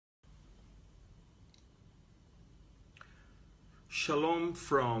Shalom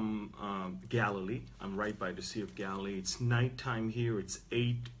from Galilee. I'm right by the Sea of Galilee. It's nighttime here. It's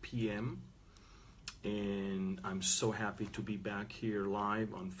 8 p.m. And I'm so happy to be back here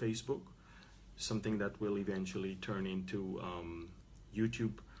live on Facebook, something that will eventually turn into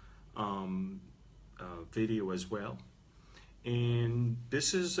YouTube video as well. And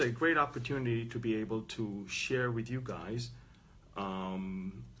this is a great opportunity to be able to share with you guys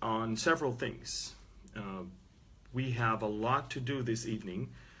on several things. We have a lot to do this evening.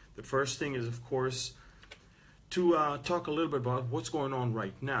 The first thing is, of course, to talk a little bit about what's going on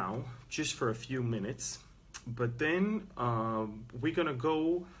right now, just for a few minutes. But then we're going to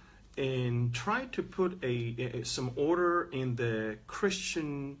go and try to put some order in the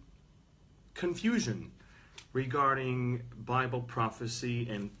Christian confusion regarding Bible prophecy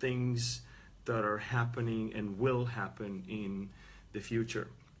and things that are happening and will happen in the future.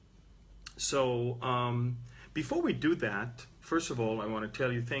 So before we do that, first of all, I want to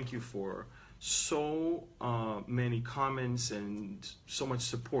tell you thank you for so many comments and so much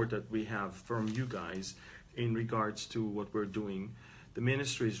support that we have from you guys in regards to what we're doing. The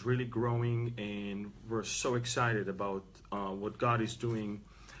ministry is really growing, and we're so excited about what God is doing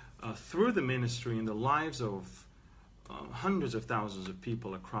through the ministry in the lives of hundreds of thousands of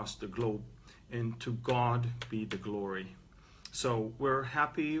people across the globe, and to God be the glory. So we're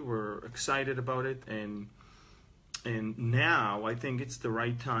happy, we're excited about it, and now I think it's the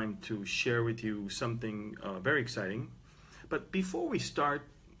right time to share with you something very exciting. But before we start,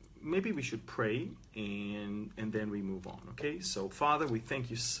 maybe we should pray, and then we move on, okay? So Father, we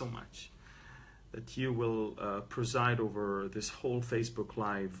thank you so much that you will preside over this whole Facebook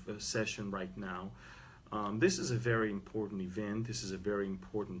Live session right now. This is a very important event. This is a very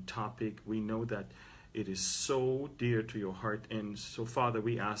important topic. We know that it is so dear to your heart. And so, Father,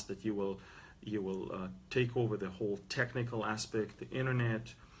 we ask that you will take over the whole technical aspect, the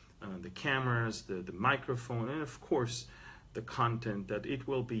internet, the cameras, the microphone, and of course, the content, that it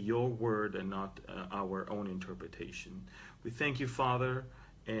will be your word and not our own interpretation. We thank you, Father,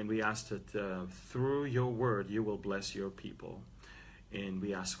 and we ask that through your word, you will bless your people. And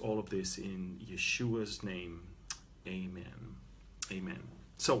we ask all of this in Yeshua's name. Amen. Amen.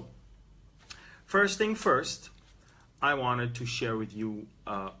 So, first thing first, I wanted to share with you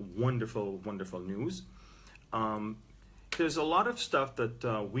wonderful, wonderful news. There's a lot of stuff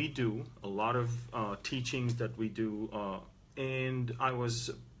that we do, a lot of teachings that we do, and I was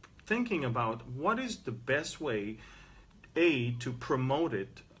thinking about what is the best way, to promote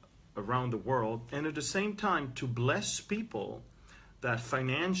it around the world, and at the same time to bless people that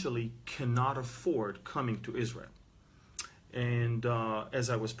financially cannot afford coming to Israel. And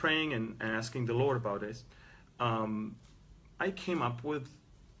as I was praying and asking the Lord about it, I came up with,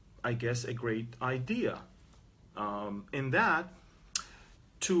 I guess, a great idea. In that,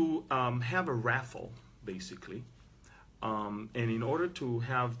 to have a raffle, basically. And in order to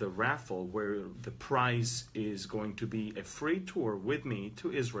have the raffle where the prize is going to be a free tour with me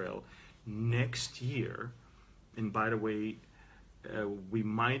to Israel next year, and by the way, we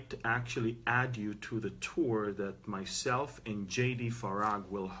might actually add you to the tour that myself and JD Farag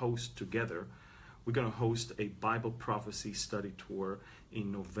will host together. We're going to host a Bible prophecy study tour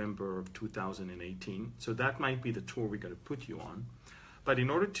in November of 2018. So that might be the tour we're going to put you on. But in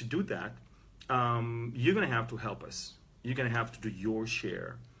order to do that, you're going to have to help us. You're going to have to do your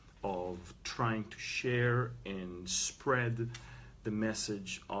share of trying to share and spread the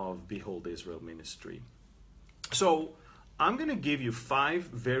message of Behold Israel Ministry. So I'm going to give you 5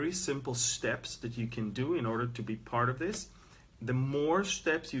 very simple steps that you can do in order to be part of this. The more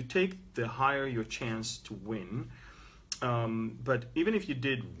steps you take, the higher your chance to win. But even if you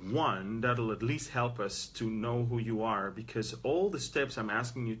did one, that'll at least help us to know who you are, because all the steps I'm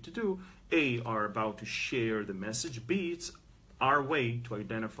asking you to do, A, are about to share the message, B, it's our way to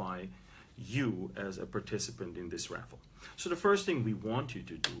identify you as a participant in this raffle. So the first thing we want you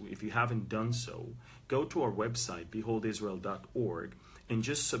to do, if you haven't done so, go to our website, beholdisrael.org, and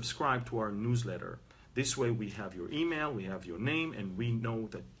just subscribe to our newsletter. This way we have your email, we have your name, and we know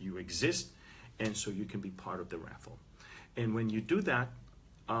that you exist, and so you can be part of the raffle. And when you do that,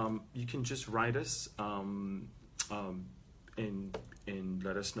 you can just write us and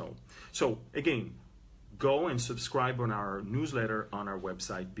let us know. So again, go and subscribe on our newsletter on our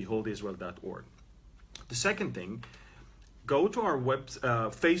website, beholdisrael.org. The second thing, go to our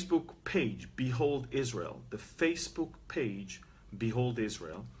Facebook page, Behold Israel, the Facebook page, Behold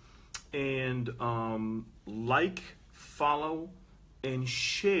Israel, and like, follow, and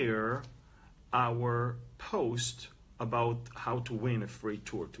share our post about how to win a free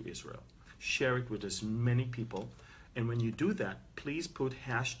tour to Israel. Share it with as many people And when you do that, please put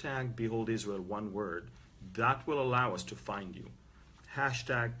hashtag Behold Israel, one word. That will allow us to find you.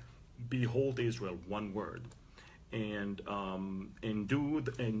 Hashtag Behold Israel, one word. And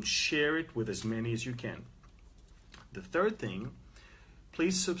share it with as many as you can. The third thing,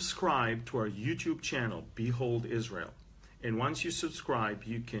 please subscribe to our YouTube channel, Behold Israel. And once you subscribe,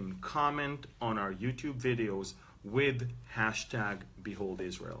 you can comment on our YouTube videos with hashtag Behold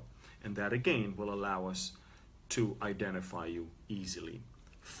Israel. And that again will allow us to identify you easily.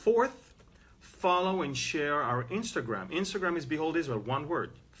 Fourth, follow and share our Instagram. Instagram is Behold Israel, one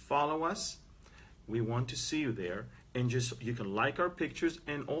word. Follow us. We want to see you there. And just, you can like our pictures,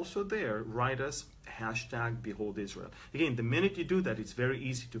 and also there, write us hashtag Behold Israel. Again, the minute you do that, it's very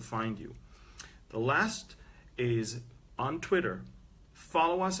easy to find you. The last is on Twitter.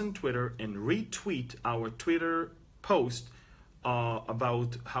 Follow us on Twitter and retweet our Twitter post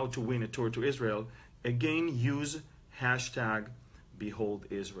about how to win a tour to Israel. Again, use hashtag Behold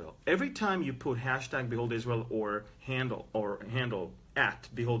Israel. Every time you put hashtag Behold Israel or handle at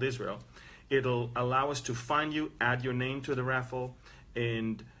Behold Israel, it'll allow us to find you, add your name to the raffle,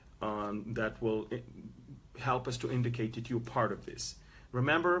 and that will help us to indicate that you're part of this.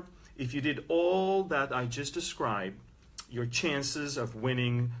 Remember, if you did all that I just described, your chances of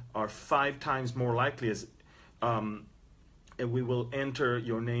winning are 5 times more likely, and we will enter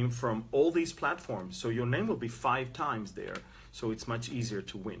your name from all these platforms. So your name will be 5 times there, so it's much easier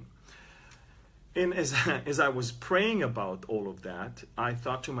to win. And as I was praying about all of that, I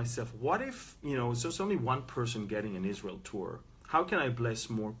thought to myself, what if, so there's only one person getting an Israel tour? How can I bless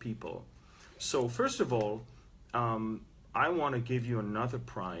more people? So first of all, I want to give you another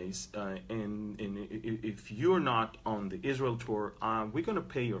prize. And if you're not on the Israel tour, we're going to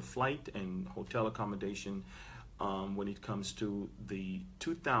pay your flight and hotel accommodation when it comes to the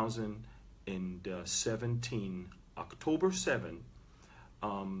 2017 October 7th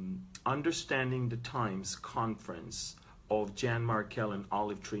Understanding the Times conference of Jan Markell and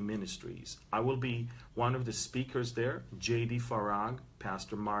Olive Tree Ministries. I will be one of the speakers there, J.D. Farag,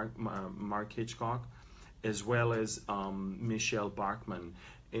 Pastor Mark Hitchcock, as well as Michelle Bachman.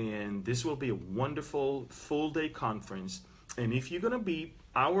 And this will be a wonderful full-day conference. And if you're going to be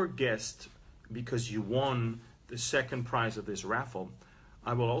our guest because you won the second prize of this raffle,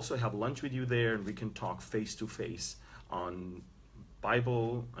 I will also have lunch with you there, and we can talk face-to-face on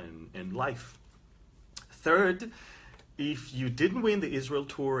Bible and life. Third, if you didn't win the Israel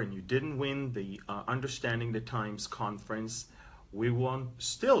tour and you didn't win the Understanding the Times conference, we want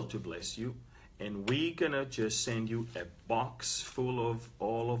still to bless you, and we're gonna just send you a box full of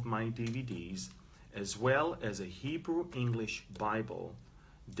all of my DVDs, as well as a Hebrew-English Bible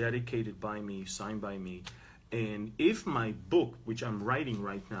dedicated by me, signed by me. And if my book, which I'm writing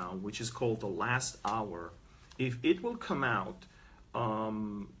right now, which is called The Last Hour, if it will come out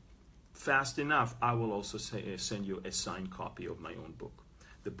fast enough, I will also send you a signed copy of my own book.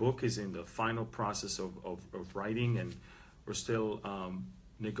 The book is in the final process of writing, and we're still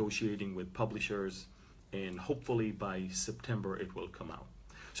negotiating with publishers, and hopefully by September it will come out.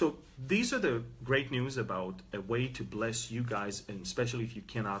 So these are the great news about a way to bless you guys, and especially if you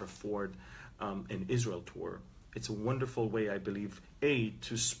cannot afford an Israel tour. It's a wonderful way, I believe,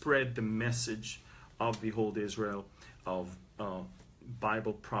 to spread the message of Behold Israel, of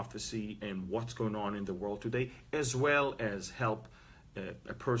Bible prophecy and what's going on in the world today, as well as help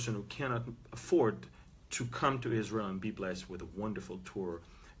a person who cannot afford to come to Israel and be blessed with a wonderful tour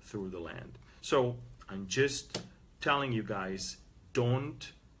through the land. So I'm just telling you guys,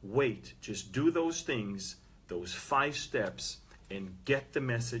 don't wait. Just do those things, those 5 steps, and get the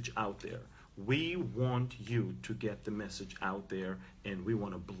message out there. We want you to get the message out there, and we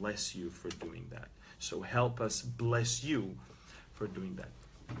want to bless you for doing that. So help us bless you for doing that.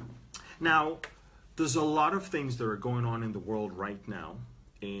 Now, there's a lot of things that are going on in the world right now,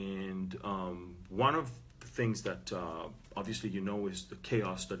 and one of the things that obviously is the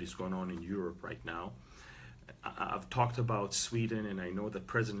chaos that is going on in Europe right now. I've talked about Sweden, and I know that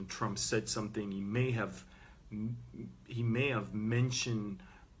President Trump said something. He may have mentioned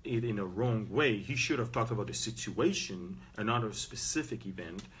it in a wrong way. He should have talked about a situation and not a specific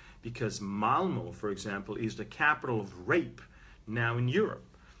event, because Malmo, for example, is the capital of rape now in Europe.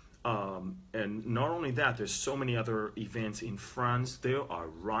 And not only that, there's so many other events in France. There are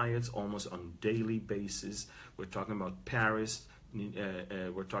riots almost on a daily basis. We're talking about Paris.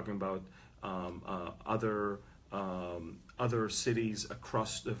 We're talking about other cities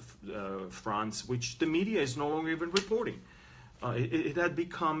across France, which the media is no longer even reporting. It had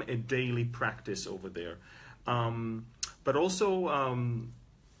become a daily practice over there. But also,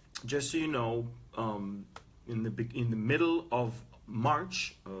 just so you know, in the middle of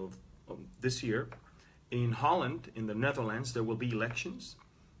March of this year, in Holland, in the Netherlands, there will be elections,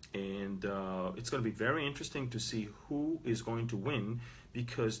 and it's going to be very interesting to see who is going to win,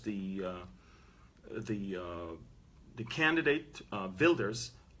 because the candidate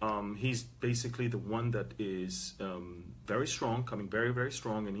Wilders, he's basically the one that is very strong, coming very, very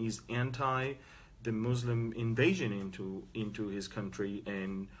strong, and he's anti the Muslim invasion into his country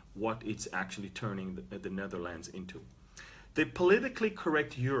and what it's actually turning the Netherlands into. The politically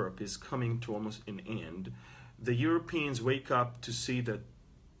correct Europe is coming to almost an end. The Europeans wake up to see that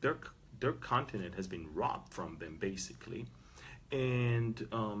their continent has been robbed from them, basically. And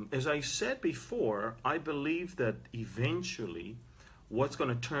as I said before, I believe that eventually what's going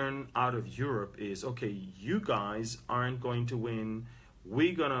to turn out of Europe is, okay, you guys aren't going to win.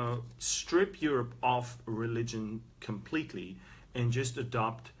 We're going to strip Europe of religion completely and just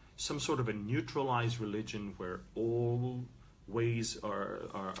adopt some sort of a neutralized religion where all ways are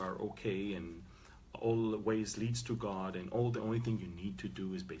okay, and all ways leads to God, and the only thing you need to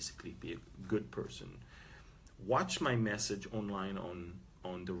do is basically be a good person. Watch my message online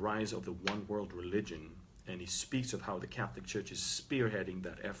on the rise of the one world religion, and he speaks of how the Catholic Church is spearheading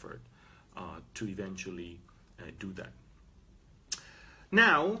that effort to eventually do that.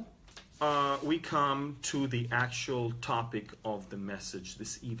 Now we come to the actual topic of the message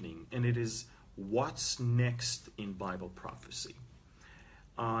this evening, and it is what's next in Bible prophecy.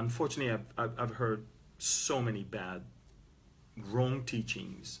 Unfortunately, I've heard so many bad, wrong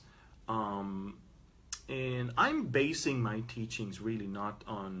teachings, and I'm basing my teachings really not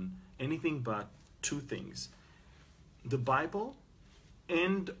on anything but two things: the Bible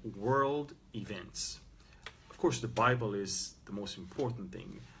and world events. Of course, the Bible is the most important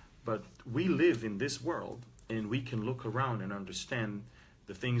thing, but we live in this world, and we can look around and understand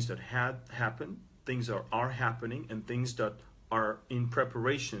the things that had happened, things that are happening, and things that are in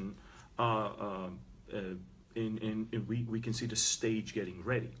preparation. We can see the stage getting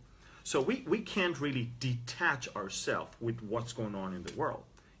ready. So we can't really detach ourselves with what's going on in the world.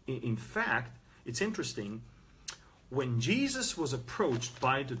 In fact, it's interesting, when Jesus was approached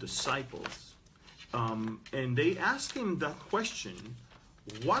by the disciples, and they asked him that question,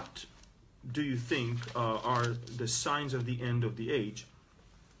 what do you think are the signs of the end of the age?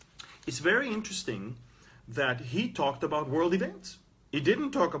 It's very interesting that he talked about world events. He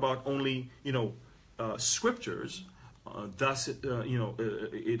didn't talk about only, scriptures. Thus,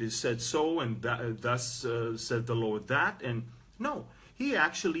 it is said so, and thus said the Lord that. And no, he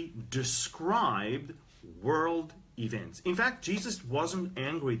actually described world events. In fact, Jesus wasn't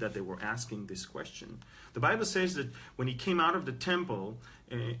angry that they were asking this question. The Bible says that when he came out of the temple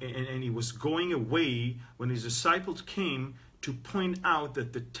and he was going away, when his disciples came to point out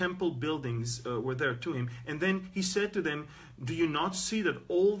that the temple buildings were there to him, and then he said to them, "Do you not see that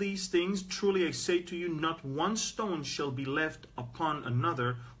all these things? Truly I say to you, not one stone shall be left upon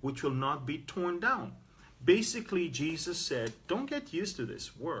another which will not be torn down." Basically, Jesus said, don't get used to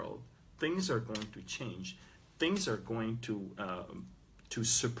this world. Things are going to change. Things are going to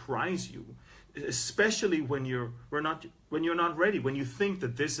surprise you, especially when you're not ready. When you think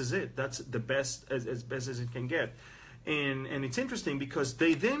that this is it, that's the best as best as it can get. And it's interesting because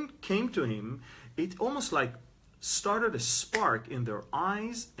they then came to him. It almost like started a spark in their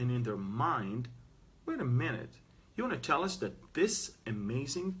eyes and in their mind. Wait a minute. You want to tell us that this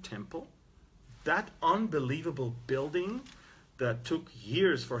amazing temple, that unbelievable building that took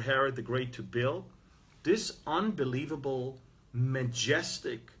years for Herod the Great to build, this unbelievable,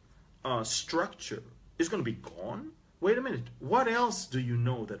 majestic structure is going to be gone? Wait a minute. What else do you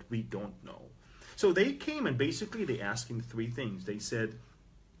know that we don't know? So they came and basically they asked him three things. They said,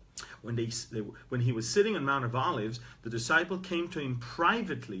 when he was sitting on Mount of Olives, the disciple came to him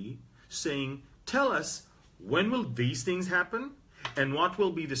privately saying, "Tell us, when will these things happen? And what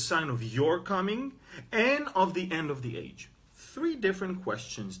will be the sign of your coming and of the end of the age?" Three different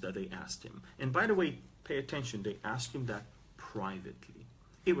questions that they asked him. And by the way, pay attention, they asked him that privately.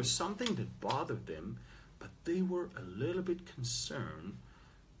 It was something that bothered them, but they were a little bit concerned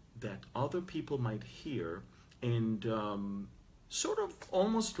that other people might hear, and sort of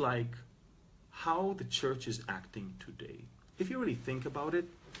almost like how the church is acting today. If you really think about it,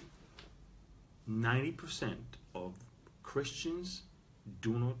 90% of Christians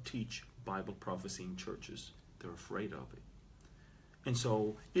do not teach Bible prophecy in churches. They're afraid of it. And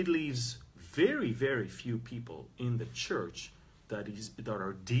so it leaves very, very few people in the church that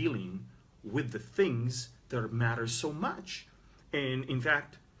are dealing with the things that matter so much. And in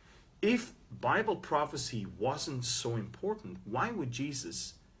fact, if Bible prophecy wasn't so important, why would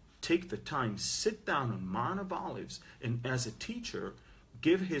Jesus take the time, sit down on Mount of Olives, and as a teacher,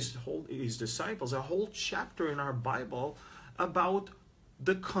 give his disciples a whole chapter in our Bible about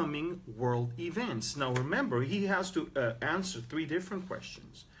the coming world events. Now remember, he has to answer 3 different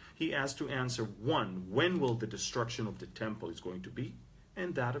questions. He has to answer 1, when will the destruction of the temple is going to be?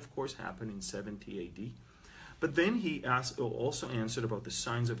 And that, of course, happened in 70 AD. But then he also answered about the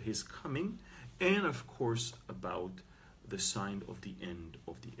signs of his coming, and of course about the sign of the end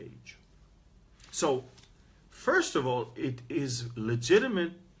of the age. So, first of all, it is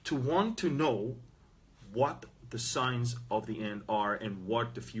legitimate to want to know what the signs of the end are and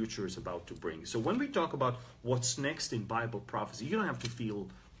what the future is about to bring. So when we talk about what's next in Bible prophecy, you don't have to feel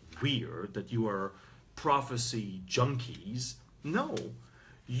weird that you are prophecy junkies. No,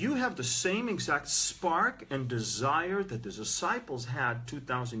 you have the same exact spark and desire that the disciples had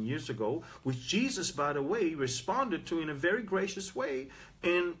 2,000 years ago, which Jesus, by the way, responded to in a very gracious way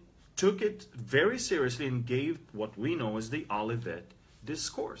and took it very seriously and gave what we know as the Olivet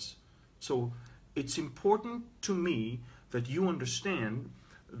Discourse. So it's important to me that you understand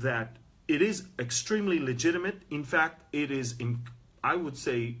that it is extremely legitimate. In fact, it is, I would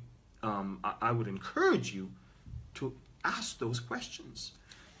say, I would encourage you to ask those questions.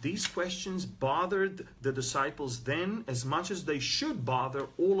 These questions bothered the disciples then as much as they should bother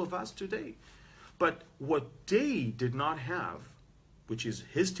all of us today. But what they did not have, which is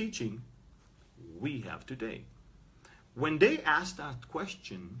his teaching, we have today. When they asked that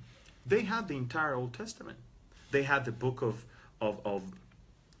question, they had the entire Old Testament. They had the book of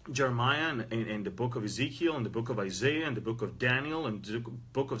Jeremiah and the book of Ezekiel and the book of Isaiah and the book of Daniel and the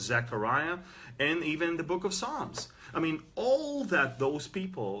book of Zechariah and even the book of Psalms. I mean, all that those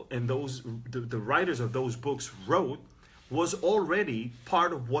people and the writers of those books wrote was already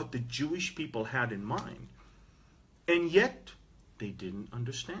part of what the Jewish people had in mind. And yet, they didn't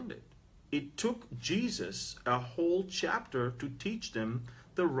understand it. It took Jesus a whole chapter to teach them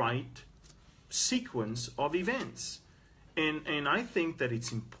the right sequence of events. And I think that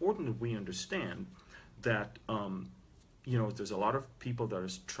it's important that we understand that, there's a lot of people that are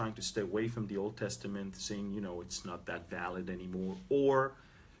trying to stay away from the Old Testament, saying, it's not that valid anymore. Or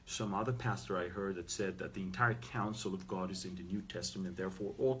some other pastor I heard that said that the entire counsel of God is in the New Testament.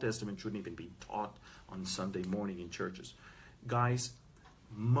 Therefore, Old Testament shouldn't even be taught on Sunday morning in churches. Guys,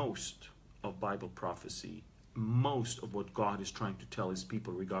 most of Bible prophecy, most of what God is trying to tell his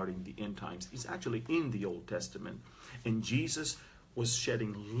people regarding the end times is actually in the Old Testament. And Jesus was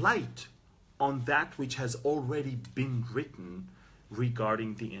shedding light on that which has already been written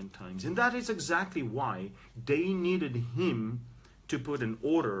regarding the end times. And that is exactly why they needed him to put an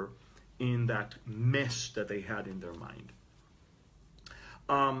order in that mess that they had in their mind.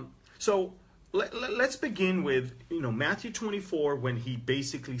 So let's begin with Matthew 24, when he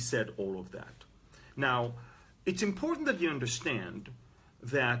basically said all of that. Now, it's important that you understand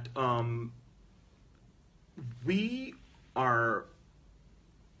that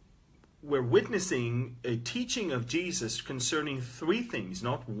we're witnessing a teaching of Jesus concerning 3 things,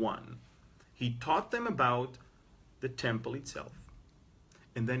 not 1. He taught them about the temple itself,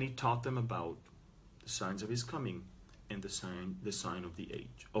 and then he taught them about the signs of his coming and the sign of the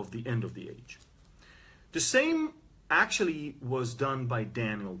age, of the end of the age. The same actually was done by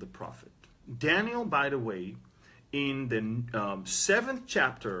Daniel the prophet. Daniel, by the way, in the 7th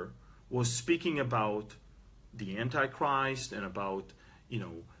chapter, was speaking about the Antichrist and about,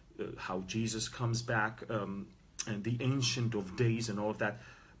 how Jesus comes back and the Ancient of Days and all of that.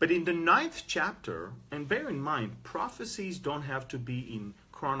 But in the 9th chapter, and bear in mind, prophecies don't have to be in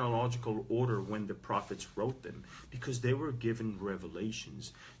chronological order when the prophets wrote them, because they were given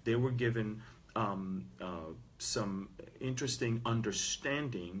revelations. They were given some interesting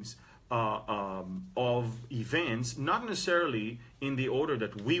understandings of events, not necessarily in the order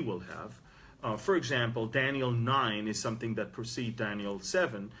that we will have. For example, Daniel 9 is something that precedes Daniel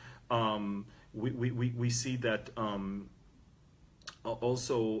 7. We see that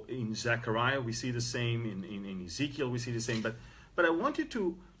also in Zechariah we see the same, in Ezekiel we see the same. But I want you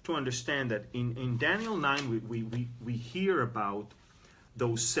to understand that in Daniel 9 we hear about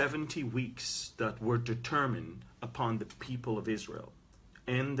those 70 weeks that were determined upon the people of Israel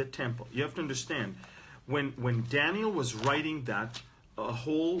and the temple. You have to understand, when Daniel was writing that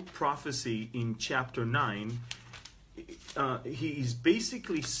whole prophecy in chapter 9, he is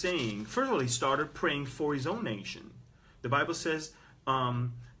basically saying, first of all, he started praying for his own nation. The Bible says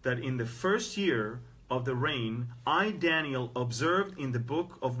that in the first year of the reign, I, Daniel, observed in the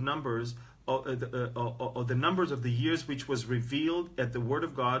book of Numbers the numbers of the years which was revealed at the word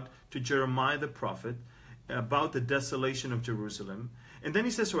of God to Jeremiah the prophet, about the desolation of Jerusalem. And then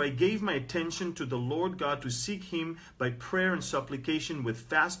he says, so I gave my attention to the Lord God to seek him by prayer and supplication with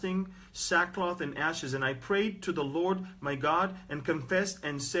fasting, sackcloth and ashes. And I prayed to the Lord my God and confessed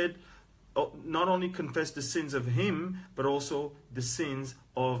and said, not only confessed the sins of him, but also the sins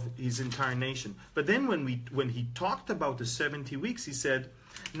of his entire nation. But then when he talked about the 70 weeks, he said,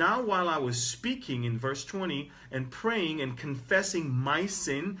 now while I was speaking in verse 20 and praying and confessing my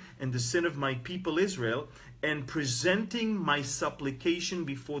sin and the sin of my people Israel, and presenting my supplication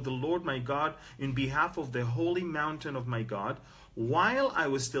before the Lord my God in behalf of the holy mountain of my God, while I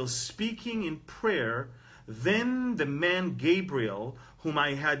was still speaking in prayer, then the man Gabriel, whom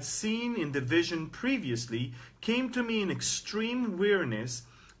I had seen in the vision previously, came to me in extreme weariness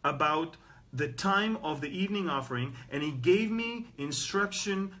about the time of the evening offering, and he gave me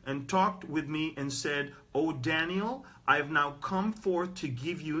instruction and talked with me and said, O Daniel, I have now come forth to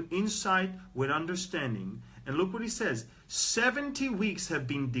give you insight with understanding. And look what he says, 70 weeks have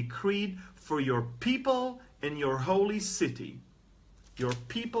been decreed for your people and your holy city. Your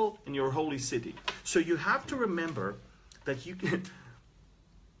people and your holy city. So you have to remember that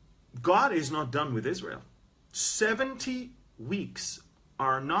God is not done with Israel. 70 weeks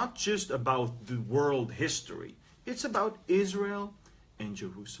are not just about the world history. It's about Israel and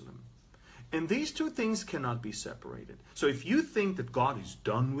Jerusalem. And these two things cannot be separated. So if you think that God is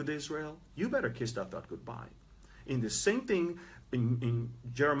done with Israel, you better kiss that thought goodbye. In the same thing, in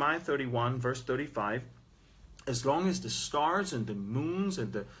Jeremiah 31, verse 35, as long as the stars and the moons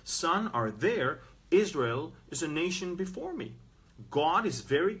and the sun are there, Israel is a nation before me. God is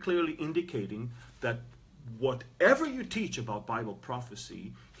very clearly indicating that whatever you teach about Bible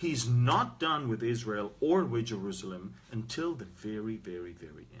prophecy, he's not done with Israel or with Jerusalem until the very, very,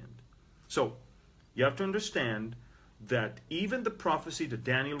 very end. So, you have to understand that even the prophecy that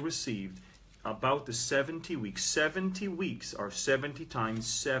Daniel received about the 70 weeks are 70 times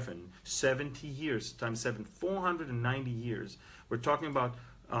 7, 70 years times 7, 490 years. We're talking about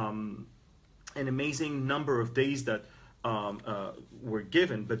an amazing number of days that were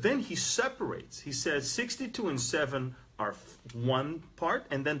given. But then he separates. He says 62 and 7 are one part,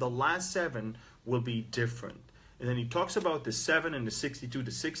 and then the last 7 will be different. And then he talks about the 7 and the 62, the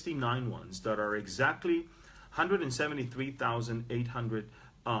 69 ones that are exactly 173,800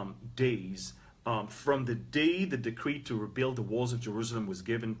 days from the day the decree to rebuild the walls of Jerusalem was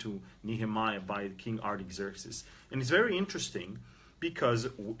given to Nehemiah by King Artaxerxes. And it's very interesting because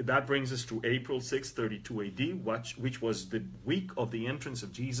that brings us to April 6, 32 AD, which was the week of the entrance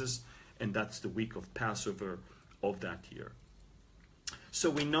of Jesus, and that's the week of Passover of that year.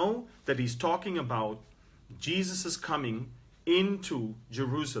 So we know that he's talking about Jesus is coming into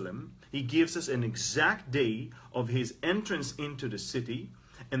Jerusalem. He gives us an exact day of his entrance into the city.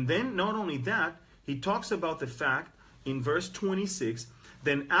 And then not only that, he talks about the fact in verse 26,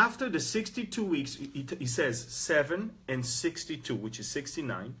 then after the 62 weeks, he says 7 and 62, which is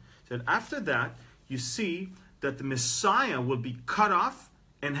 69. Then after that, you see that the Messiah will be cut off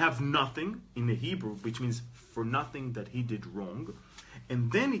and have nothing in the Hebrew, which means for nothing that he did wrong.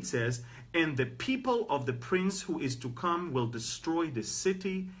 And then it says, and the people of the prince who is to come will destroy the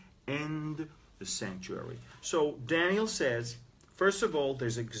city and the sanctuary. So Daniel says, first of all,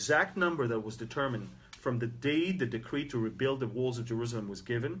 there's an exact number that was determined from the day the decree to rebuild the walls of Jerusalem was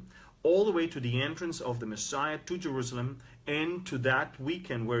given, all the way to the entrance of the Messiah to Jerusalem, and to that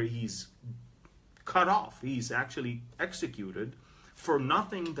weekend where he's cut off. He's actually executed for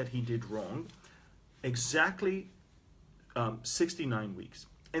nothing that he did wrong. Exactly 69 weeks.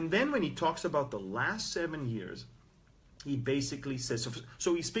 And then when he talks about the last 7 years, he basically says,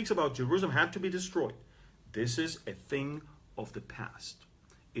 so he speaks about Jerusalem had to be destroyed. This is a thing of the past.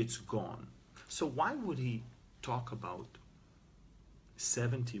 It's gone. So why would he talk about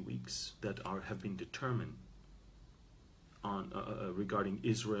 70 weeks that have been determined on regarding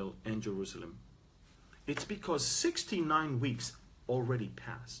Israel and Jerusalem? It's because 69 weeks already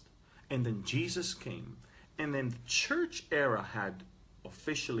passed. And then Jesus came. And then the church era had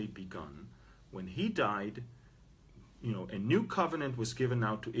officially begun. When he died, a new covenant was given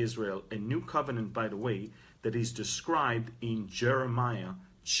out to Israel. A new covenant, by the way, that is described in Jeremiah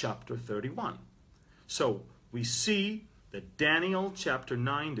chapter 31. So we see that Daniel chapter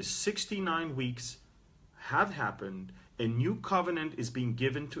 9, the 69 weeks have happened. A new covenant is being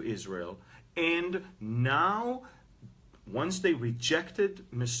given to Israel. And now, once they rejected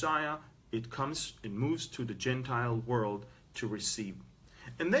Messiah, it moves to the Gentile world to receive.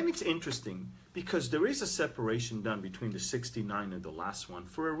 And then it's interesting because there is a separation done between the 69 and the last one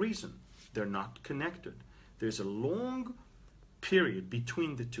for a reason. They're not connected. There's a long period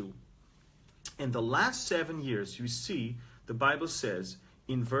between the two. In the last 7 years, you see, the Bible says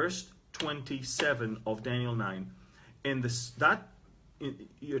in verse 27 of Daniel 9, and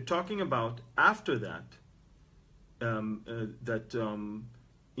you're talking about after that,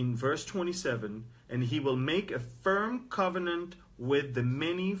 in verse 27, and he will make a firm covenant with the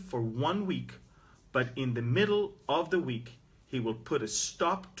many for 1 week, but in the middle of the week he will put a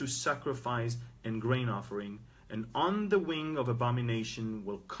stop to sacrifice and grain offering, and on the wing of abomination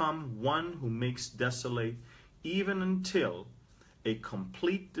will come one who makes desolate, even until a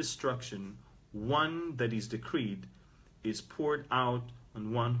complete destruction, one that is decreed, is poured out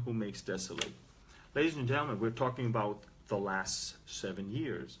on one who makes desolate. Ladies and gentlemen, we're talking about the last 7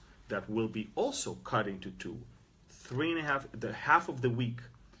 years that will be also cut into two. 3.5, the half of the week,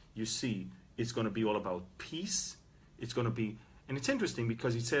 you see, it's going to be all about peace. It's going to be, and it's interesting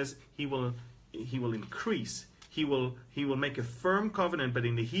because it says he will increase. He will make a firm covenant, but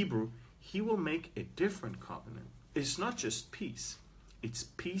in the Hebrew, he will make a different covenant. It's not just peace. It's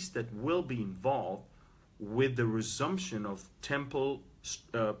peace that will be involved with the resumption of temple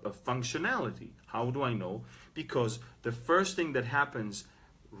functionality. How do I know? Because the first thing that happens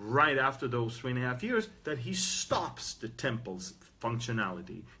right after those 3.5 years, that he stops the temple's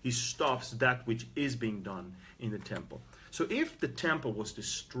functionality. He stops that which is being done in the temple. So if the temple was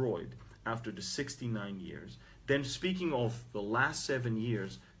destroyed after the 69 years, then speaking of the last 7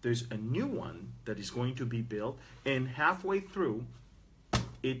 years, there's a new one that is going to be built, and halfway through,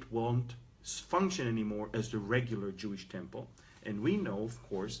 it won't function anymore as the regular Jewish temple. And we know, of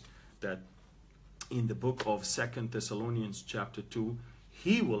course, that in the book of 2 Thessalonians chapter 2,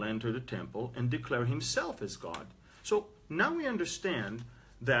 he will enter the temple and declare himself as God. So now we understand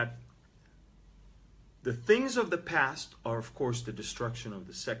that the things of the past are, of course, the destruction of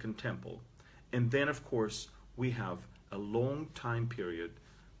the second temple. And then, of course, we have a long time period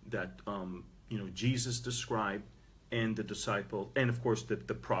that Jesus described, and the disciple, and of course the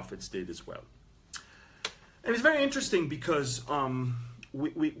prophets did as well. And it's very interesting because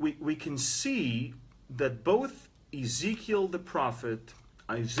we can see that both Ezekiel the prophet,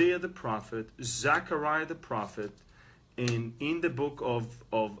 Isaiah the prophet, Zechariah the prophet, and in the book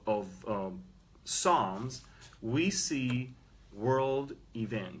of Psalms, we see world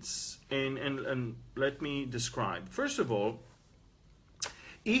events. And let me describe. First of all,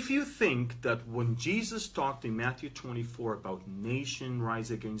 if you think that when Jesus talked in Matthew 24 about nation rise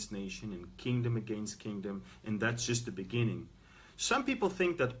against nation and kingdom against kingdom, and that's just the beginning, some people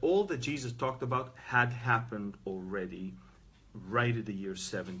think that all that Jesus talked about had happened already right at the year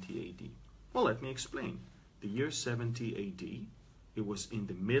 70 AD. Well, let me explain. The year 70 AD, it was in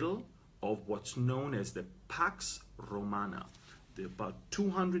the middle of what's known as the Pax Romana, the about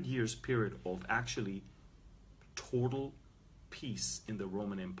 200 years period of actually total peace in the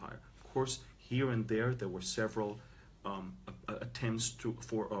Roman Empire. Of course, here and there were several attempts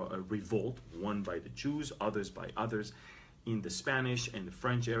for a revolt, one by the Jews, others by others in the Spanish and the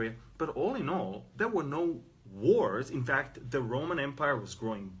French area. But all in all, there were no wars. In fact, the Roman Empire was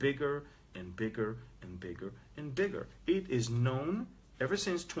growing bigger and bigger and bigger and bigger. It is known ever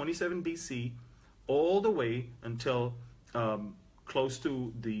since 27 BC all the way until close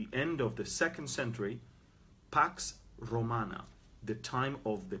to the end of the 2nd century, Pax Romana, the time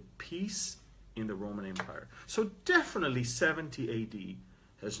of the peace in the Roman Empire. So definitely 70 AD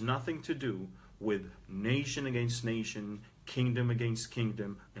has nothing to do with nation against nation, kingdom against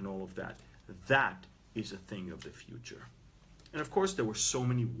kingdom, and all of that. That is a thing of the future. And of course, there were so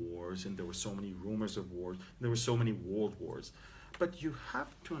many wars, and there were so many rumors of wars, and there were so many world wars. But you have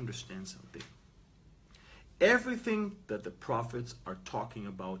to understand something. Everything that the prophets are talking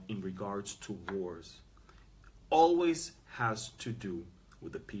about in regards to wars always has to do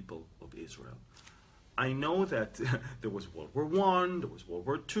with the people of Israel. I know that there was World War I, there was World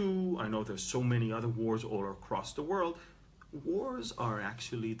War II, I know there's so many other wars all across the world. Wars are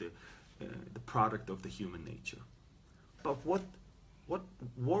actually the product of the human nature. But what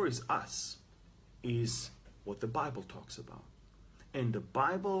worries us is what the Bible talks about. And the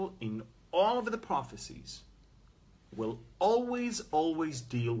Bible, in all of the prophecies, will always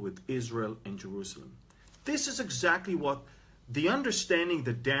deal with Israel and Jerusalem. This is exactly what the understanding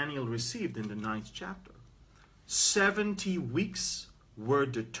that Daniel received in the 9th chapter. 70 weeks were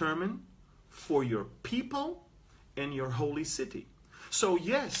determined for your people and your holy city. So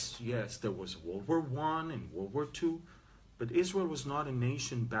yes, there was World War I and World War II, but Israel was not a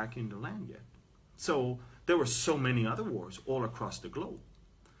nation back in the land yet. So there were so many other wars all across the globe.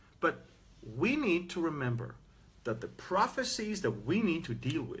 But we need to remember that the prophecies that we need to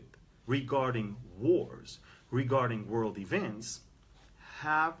deal with regarding wars, regarding world events,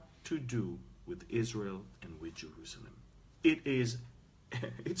 have to do with Israel and with Jerusalem.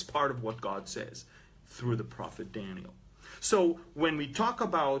 It's part of what God says through the prophet Daniel. So when we talk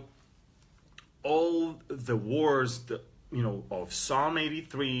about all the wars of Psalm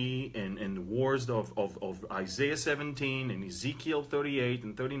 83 and the wars of Isaiah 17 and Ezekiel 38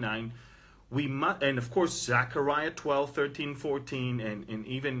 and 39, we must, and of course Zechariah 12, 13, 14, and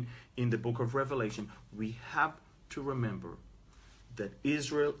even in the book of Revelation, we have to remember that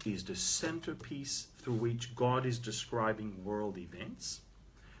Israel is the centerpiece through which God is describing world events.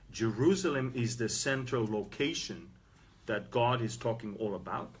 Jerusalem is the central location that God is talking all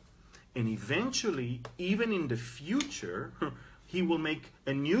about. And eventually, even in the future, he will make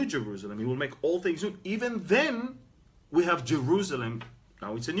a new Jerusalem. He will make all things new. Even then, we have Jerusalem.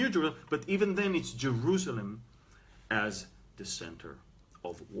 Now it's a new Jerusalem, but even then it's Jerusalem as the center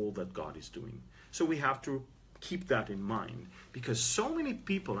of all that God is doing. So we have to keep that in mind, because so many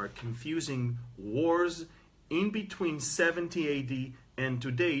people are confusing wars in between 70 AD and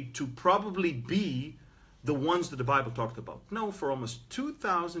today to probably be the ones that the Bible talked about. No, for almost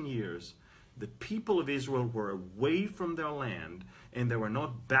 2,000 years, the people of Israel were away from their land, and they were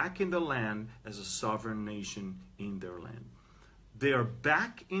not back in the land as a sovereign nation in their land. They are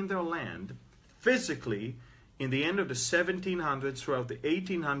back in their land physically in the end of the 1700s, throughout the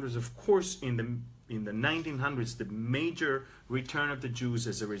 1800s, of course in the 1900s, the major return of the Jews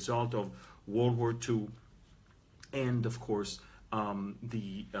as a result of World War II, and of course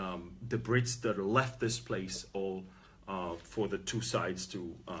the Brits that left this place all for the two sides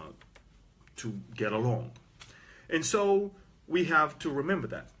to get along. And so we have to remember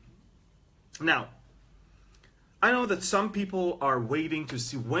that. Now, I know that some people are waiting to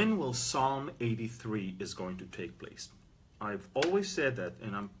see when will Psalm 83 is going to take place. I've always said that,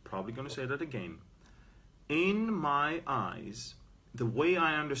 and I'm probably going to say that again. In my eyes, the way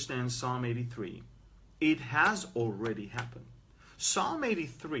I understand Psalm 83, it has already happened. Psalm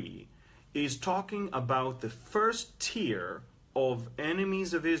 83 is talking about the first tier of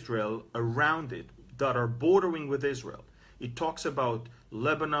enemies of Israel around it that are bordering with Israel. It talks about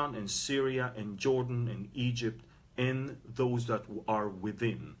Lebanon and Syria and Jordan and Egypt and those that are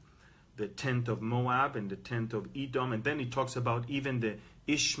within. The tent of Moab and the tent of Edom. And then it talks about even the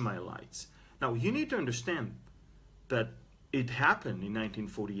Ishmaelites. Now, you need to understand that it happened in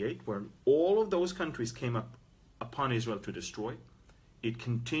 1948 when all of those countries came up upon Israel to destroy. It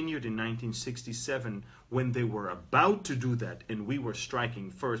continued in 1967 when they were about to do that, and we were striking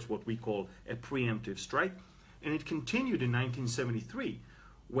first, what we call a preemptive strike. And it continued in 1973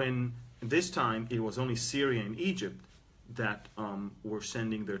 when this time it was only Syria and Egypt that were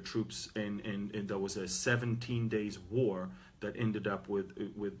sending their troops, and there was a 17 days war that ended up with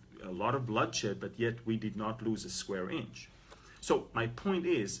a lot of bloodshed, but yet we did not lose a square inch. So my point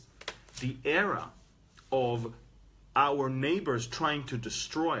is, the era of our neighbors trying to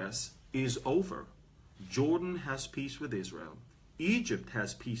destroy us is over. Jordan has peace with Israel. Egypt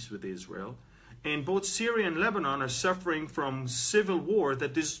has peace with Israel. And both Syria and Lebanon are suffering from civil war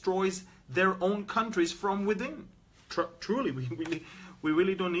that destroys their own countries from within. Truly, we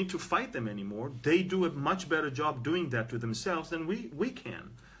really don't need to fight them anymore. They do a much better job doing that to themselves than we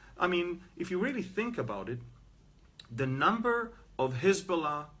can. I mean, if you really think about it, the number of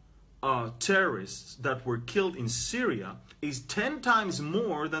Hezbollah terrorists that were killed in Syria is 10 times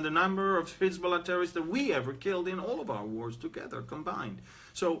more than the number of Hezbollah terrorists that we ever killed in all of our wars together combined.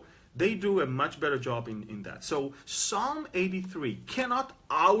 So they do a much better job in that. So Psalm 83 cannot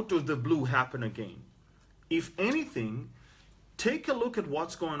out of the blue happen again. If anything, take a look at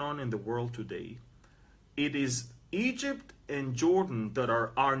what's going on in the world today. It is Egypt and Jordan that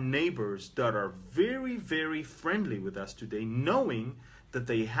are our neighbors that are very, very friendly with us today, knowing that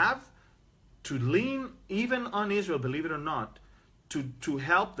they have to lean even on Israel, believe it or not, to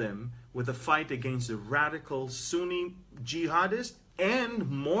help them with the fight against the radical Sunni jihadists and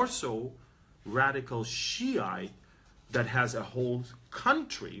more so radical Shiite that has a whole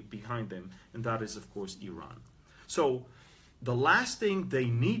country behind them, and that is, of course, Iran. So the last thing they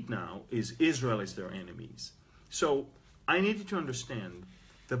need now is Israel as their enemies. So I need you to understand,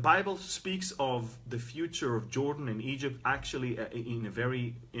 the Bible speaks of the future of Jordan and Egypt actually in a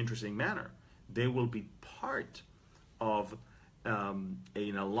very interesting manner. They will be part of an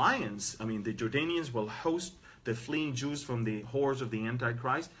alliance. I mean, the Jordanians will host the fleeing Jews from the horrors of the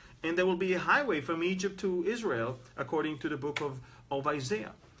Antichrist, and there will be a highway from Egypt to Israel, according to the book of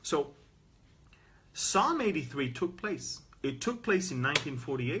Isaiah. So Psalm 83 took place. It took place in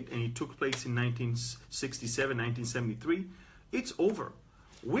 1948, and it took place in 1967, 1973. It's over.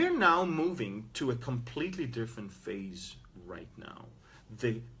 We're now moving to a completely different phase right now.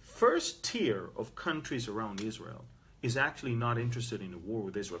 the first tier of countries around Israel is actually not interested in a war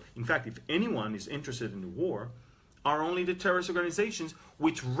with Israel. In fact, if anyone is interested in a war, are only the terrorist organizations,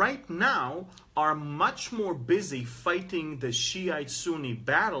 which right now are much more busy fighting the Shiite-Sunni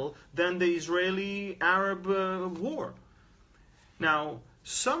battle than the Israeli-Arab war. Now,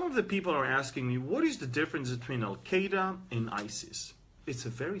 some of the people are asking me, what is the difference between Al-Qaeda and ISIS? It's a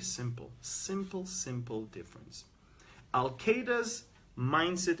very simple difference. Al-Qaeda's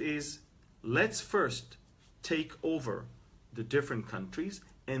mindset is, let's first take over the different countries,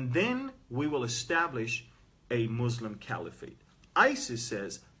 and then we will establish a Muslim caliphate. ISIS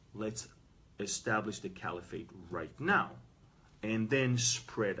says, let's establish the caliphate right now, and then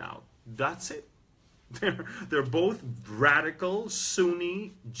spread out. That's it. They're both radical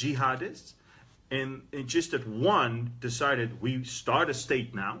Sunni jihadists, and it's just that one decided we start a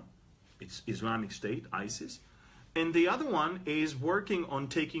state now, it's Islamic State, ISIS, and the other one is working on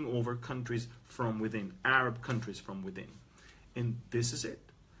taking over countries from within, Arab countries from within. And this is it.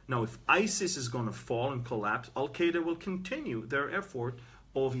 Now, if ISIS is going to fall and collapse, Al-Qaeda will continue their effort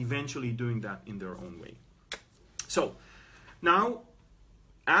of eventually doing that in their own way. So, now,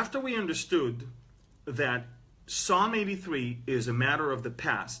 after we understood that Psalm 83 is a matter of the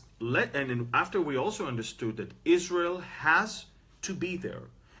past, and after we also understood that Israel has to be there,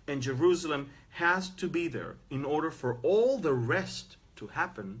 and Jerusalem has to be there in order for all the rest to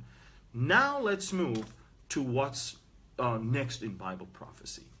happen, now let's move to what's next in Bible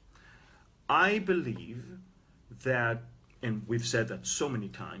prophecy. I believe that, and we've said that so many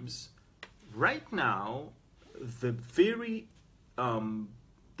times, right now, the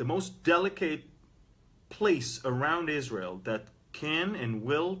most delicate place around Israel that can and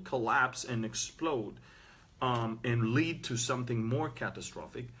will collapse and explode and lead to something more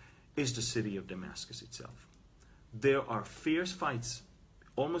catastrophic is the city of Damascus itself. There are fierce fights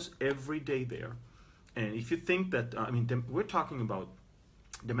almost every day there. And if you think that, we're talking about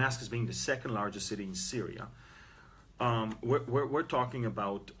Damascus being the second largest city in Syria. We're talking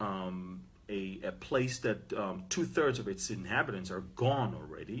about a place that 2/3 of its inhabitants are gone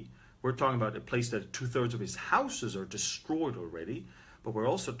already. We're talking about a place that 2/3 of its houses are destroyed already. But we're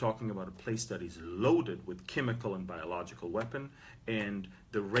also talking about a place that is loaded with chemical and biological weapon. And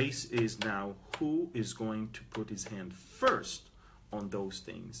the race is now who is going to put his hand first on those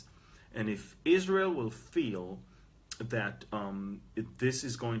things. And if Israel will feel that if this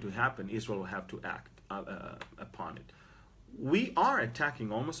is going to happen, Israel will have to act upon it. We are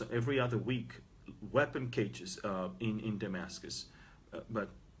attacking almost every other week weapon cages in Damascus, but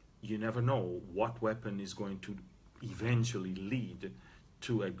you never know what weapon is going to eventually lead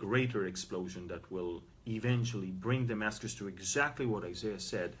to a greater explosion that will eventually bring Damascus to exactly what Isaiah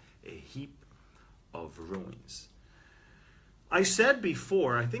said, a heap of ruins. I said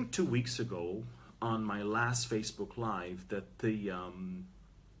before, I think 2 weeks ago, on my last Facebook Live, that the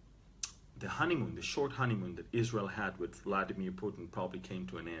honeymoon, the short honeymoon that Israel had with Vladimir Putin probably came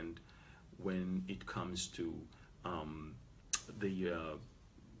to an end when it comes to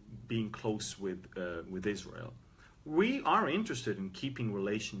being close with Israel. We are interested in keeping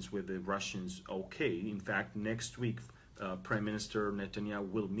relations with the Russians okay. In fact, next week, Prime Minister Netanyahu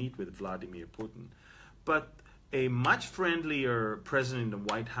will meet with Vladimir Putin. But a much friendlier president in the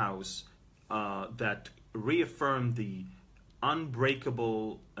White House that reaffirmed the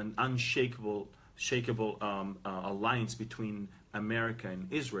unbreakable and unshakable alliance between America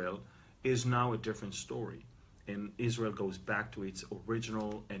and Israel is now a different story. And Israel goes back to its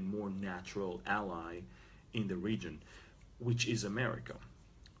original and more natural ally in the region, which is America.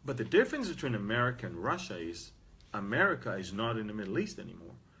 But the difference between America and Russia is America is not in the Middle East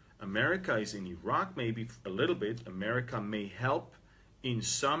anymore. America is in Iraq, maybe a little bit. America may help in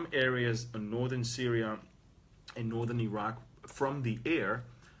some areas in northern Syria and northern Iraq from the air,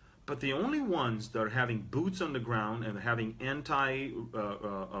 but the only ones that are having boots on the ground and having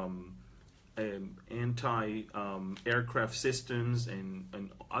anti-aircraft systems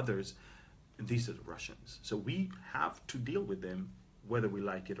and others, these are the Russians. So we have to deal with them whether we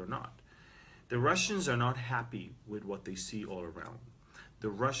like it or not. The Russians are not happy with what they see all around. The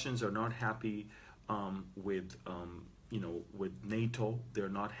Russians are not happy with NATO. They're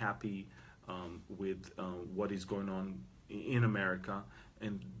not happy with what is going on in America,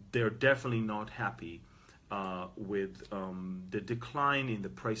 and they're definitely not happy with the decline in the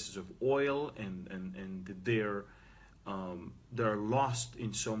prices of oil, and they're lost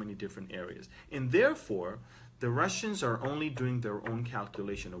in so many different areas. And therefore, the Russians are only doing their own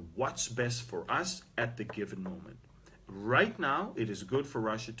calculation of what's best for us at the given moment. Right now, it is good for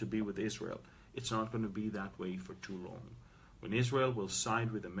Russia to be with Israel. It's not going to be that way for too long. when Israel will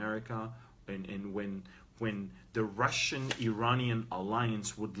side with America, and when the Russian-Iranian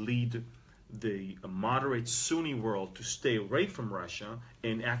alliance would lead the moderate Sunni world to stay away from Russia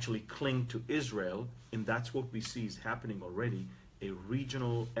and actually cling to Israel, and that's what we see is happening already, a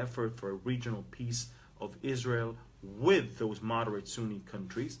regional effort for a regional peace of Israel with those moderate Sunni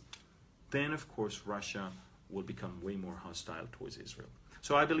countries, then of course Russia will become way more hostile towards Israel.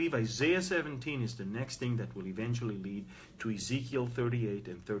 So I believe Isaiah 17 is the next thing that will eventually lead to Ezekiel 38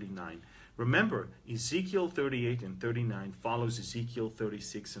 and 39. Remember, Ezekiel 38 and 39 follows Ezekiel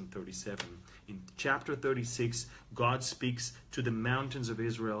 36 and 37. In chapter 36, God speaks to the mountains of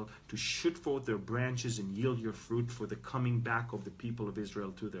Israel to shoot forth their branches and yield your fruit for the coming back of the people of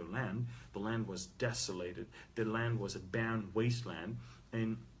Israel to their land. The land was desolated. The land was a barren wasteland.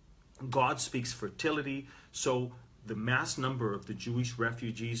 And God speaks fertility. So the mass number of the Jewish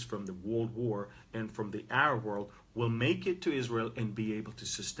refugees from the World War and from the Arab world will make it to Israel and be able to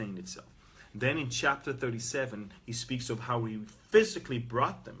sustain itself. Then in chapter 37, he speaks of how he physically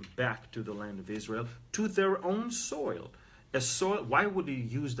brought them back to the land of Israel, to their own soil. A soil. Why would he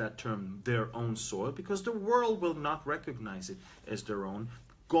use that term, their own soil? Because the world will not recognize it as their own.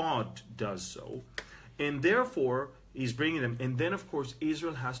 God does so. And therefore, he's bringing them. And then, of course,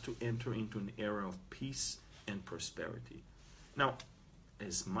 Israel has to enter into an era of peace and prosperity. Now,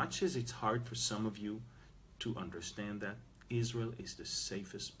 as much as it's hard for some of you to understand that, Israel is the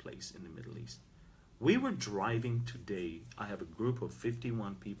safest place in the Middle East. We were driving today. I have a group of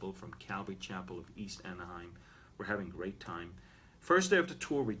 51 people from Calvary Chapel of East Anaheim. We're having a great time. First day of the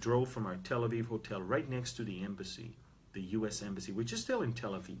tour, we drove from our Tel Aviv hotel right next to the embassy, the U.S. embassy, which is still in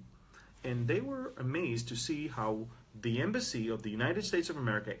Tel Aviv. And they were amazed to see how the embassy of the United States of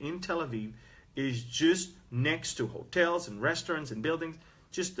America in Tel Aviv is just next to hotels and restaurants and buildings.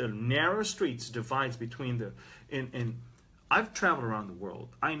 Just the narrow streets divides between the... And I've traveled around the world.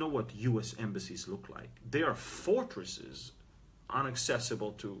 I know what U.S. embassies look like. They are fortresses,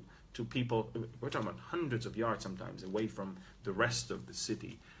 inaccessible to people. We're talking about hundreds of yards sometimes away from the rest of the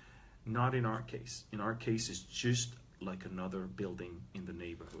city. Not in our case. In our case, it's just like another building in the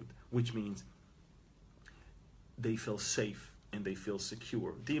neighborhood, which means they feel safe and they feel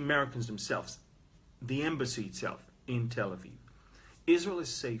secure. The Americans themselves, the embassy itself in Tel Aviv. Israel is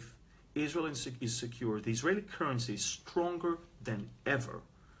safe. Israel is secure. The Israeli currency is stronger than ever.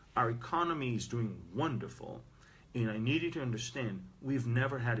 Our economy is doing wonderful. And I need you to understand, we've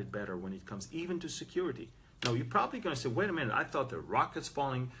never had it better when it comes even to security. Now, you're probably going to say, wait a minute, I thought there were rockets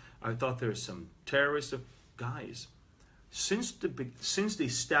falling. I thought there was some terrorists. Guys, since the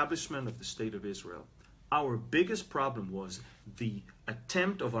establishment of the State of Israel, our biggest problem was the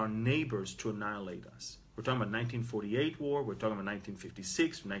attempt of our neighbors to annihilate us. We're talking about 1948 war, we're talking about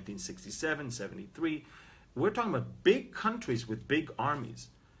 1956, 1967, 73. We're talking about big countries with big armies.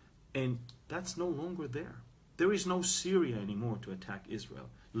 And that's no longer there. There is no Syria anymore to attack Israel.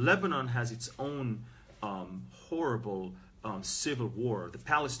 Lebanon has its own horrible civil war. The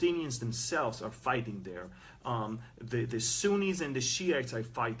Palestinians themselves are fighting there. The Sunnis and the Shiites are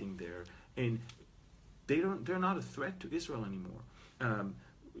fighting there. And they're not a threat to Israel anymore.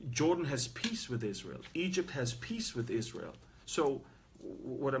 Jordan has peace with Israel. Egypt has peace with Israel. So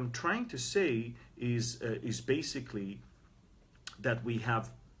what I'm trying to say is basically that we have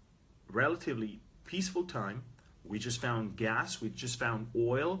relatively peaceful time. We just found gas. We just found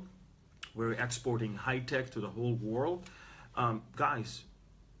oil. We're exporting high-tech to the whole world. Guys,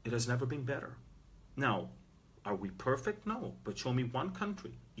 it has never been better. Now, are we perfect? No. But show me one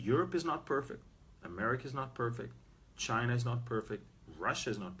country. Europe is not perfect. America is not perfect. China is not perfect. Russia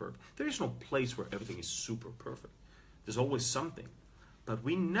is not perfect. There is no place where everything is super perfect. There's always something. But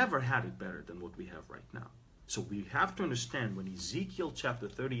we never had it better than what we have right now. So we have to understand when Ezekiel chapter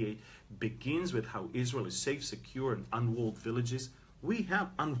 38 begins with how Israel is safe, secure, and unwalled villages, we have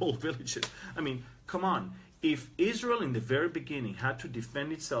unwalled villages. I mean, come on. If Israel in the very beginning had to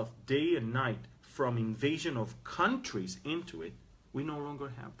defend itself day and night from invasion of countries into it, we no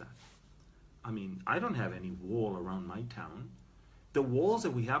longer have that. I mean, I don't have any wall around my town. The walls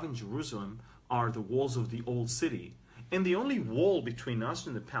that we have in Jerusalem are the walls of the old city. And the only wall between us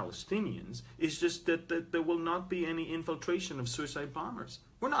and the Palestinians is just that there will not be any infiltration of suicide bombers.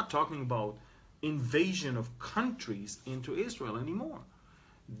 We're not talking about invasion of countries into Israel anymore.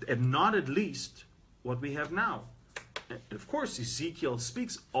 And not at least what we have now. And of course, Ezekiel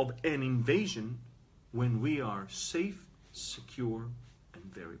speaks of an invasion when we are safe, secure, and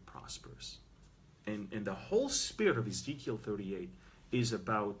very prosperous. And the whole spirit of Ezekiel 38 is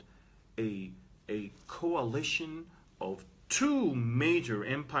about a coalition of two major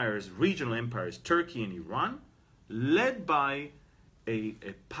empires, regional empires, Turkey and Iran, led by a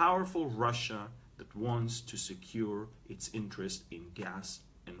powerful Russia that wants to secure its interest in gas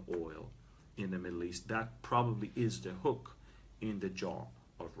and oil in the Middle East. That probably is the hook in the jaw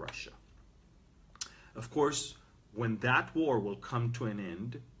of Russia. Of course, when that war will come to an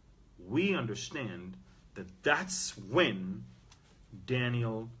end, we understand that that's when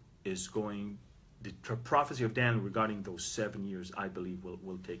Daniel is going, the prophecy of Daniel regarding those 7 years, I believe,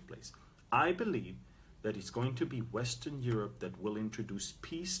 will take place. I believe that it's going to be Western Europe that will introduce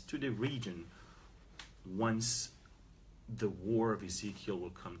peace to the region once the war of Ezekiel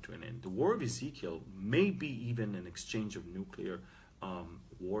will come to an end. The war of Ezekiel may be even an exchange of nuclear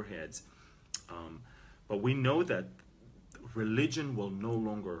warheads, but we know that religion will no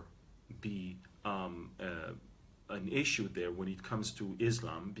longer be an issue there when it comes to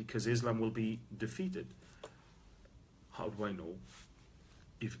Islam, because Islam will be defeated. How do I know?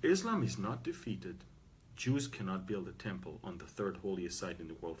 If Islam is not defeated, Jews cannot build a temple on the third holiest site in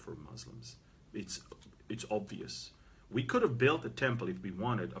the world for Muslims. It's obvious. We could have built a temple if we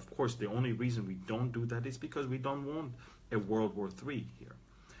wanted. Of course, the only reason we don't do that is because we don't want a World War III here.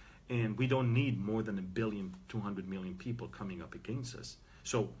 And we don't need more than 1,200 million people coming up against us.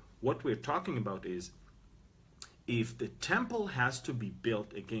 So what we're talking about is, if the temple has to be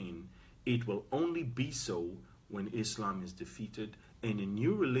built again, it will only be so when Islam is defeated and a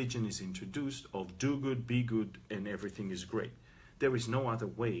new religion is introduced of do good, be good, and everything is great. There is no other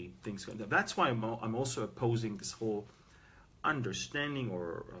way things go. That's why I'm also opposing this whole understanding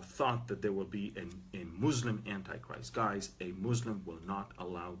or thought that there will be a Muslim Antichrist. Guys, a Muslim will not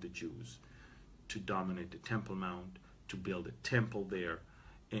allow the Jews to dominate the Temple Mount, to build a temple there,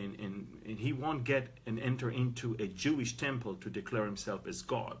 and he won't get and enter into a Jewish temple to declare himself as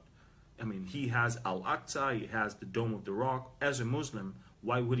God. I mean, he has Al-Aqsa, he has the Dome of the Rock. As a Muslim,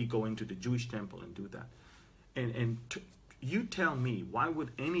 why would he go into the Jewish temple and do that? You tell me, why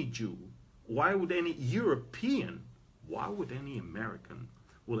would any Jew, why would any European, why would any American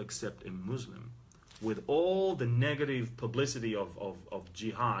will accept a Muslim with all the negative publicity of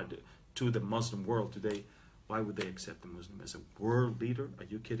jihad to the Muslim world today? Why would they accept a Muslim as a world leader? Are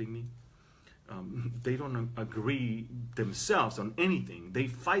you kidding me? They don't agree themselves on anything. They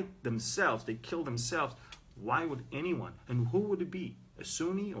fight themselves. They kill themselves. Why would anyone? And who would it be? A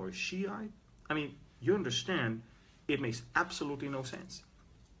Sunni or a Shiite? I mean, you understand, it makes absolutely no sense.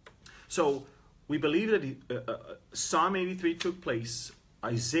 So we believe that Psalm 83 took place.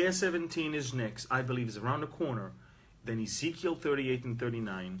 Isaiah 17 is next. I believe is around the corner. Then Ezekiel 38 and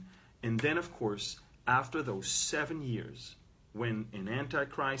 39. And then, of course, after those 7 years, when an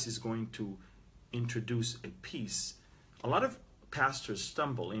Antichrist is going to introduce a peace, a lot of pastors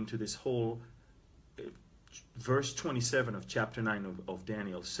stumble into this whole verse 27 of chapter 9 of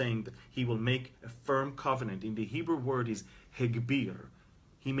Daniel, saying that he will make a firm covenant. In the Hebrew word is hegbir.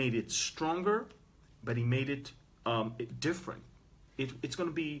 He made it stronger, but he made it different. It's going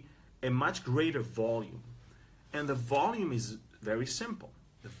to be a much greater volume. And the volume is very simple.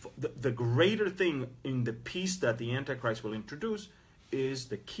 The greater thing in the peace that the Antichrist will introduce is,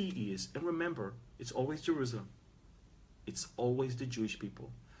 the key is, and remember, it's always Jerusalem. It's always the Jewish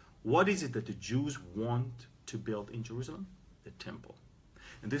people. What is it that the Jews want to build in Jerusalem? The temple.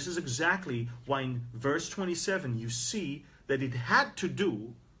 And this is exactly why in verse 27 you see that it had to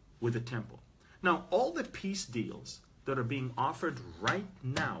do with the temple. Now, all the peace deals that are being offered right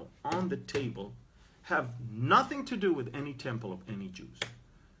now on the table have nothing to do with any temple of any Jews.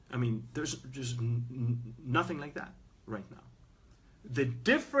 I mean, there's just nothing like that right now. The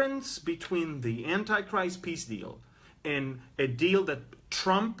difference between the Antichrist peace deal and a deal that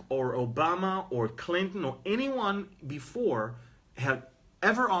Trump or Obama or Clinton or anyone before had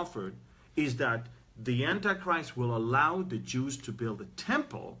ever offered is that the Antichrist will allow the Jews to build a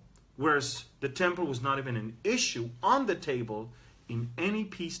temple, whereas the temple was not even an issue on the table in any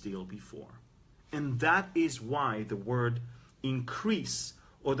peace deal before. And that is why the word increase,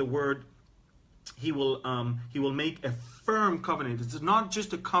 or the word he will make a firm covenant. It's not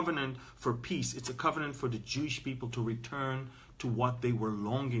just a covenant for peace. It's a covenant for the Jewish people to return to what they were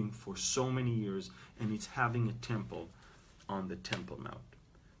longing for so many years, and it's having a temple on the Temple Mount.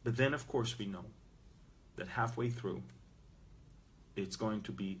 But then, of course, we know that halfway through, it's going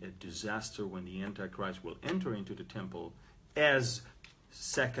to be a disaster when the Antichrist will enter into the temple, as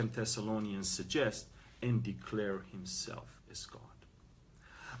 2 Thessalonians suggests, and declare himself as God.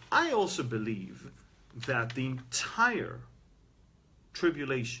 I also believe that the entire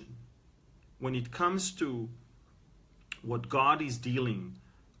tribulation, when it comes to what God is dealing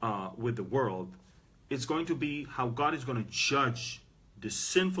with the world, it's going to be how God is going to judge the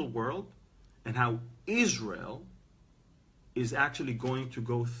sinful world, and how Israel is actually going to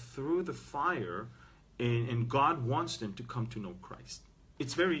go through the fire, and God wants them to come to know Christ.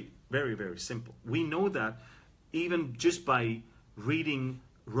 It's very, very, very simple. We know that even just by reading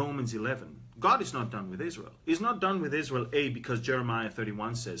Romans 11. God is not done with Israel. He's not done with Israel, because Jeremiah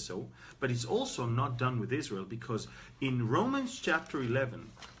 31 says so, but it's also not done with Israel because in Romans chapter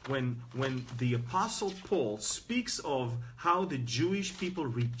 11, when the Apostle Paul speaks of how the Jewish people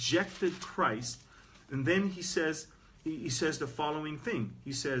rejected Christ, and then he says the following thing.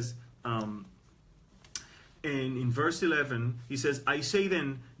 He says, and in verse 11, he says, I say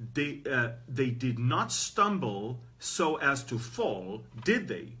then, they did not stumble so as to fall, did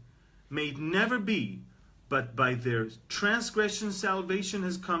they? May it never be, but by their transgression salvation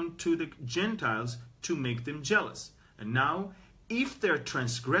has come to the Gentiles to make them jealous. And now, if their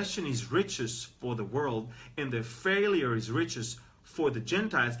transgression is riches for the world, and their failure is riches for the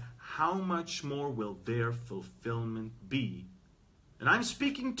Gentiles, how much more will their fulfillment be? And I'm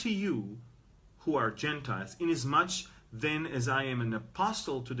speaking to you who are Gentiles, inasmuch then as I am an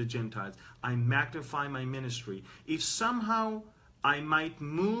apostle to the Gentiles, I magnify my ministry. If somehow I might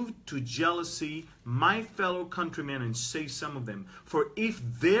move to jealousy my fellow countrymen and save some of them, for if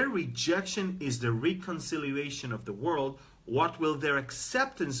their rejection is the reconciliation of the world, what will their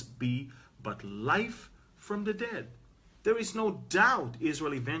acceptance be but life from the dead? There is no doubt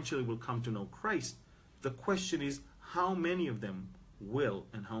Israel eventually will come to know Christ. The question is, how many of them will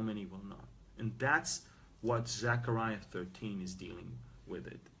and how many will not? And that's what Zechariah 13 is dealing with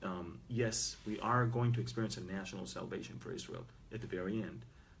it. Yes, we are going to experience a national salvation for Israel at the very end.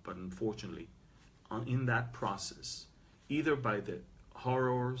 But unfortunately, in that process, either by the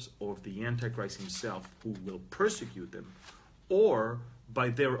horrors of the Antichrist himself, who will persecute them, or by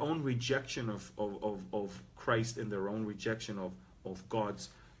their own rejection of Christ and their own rejection of God's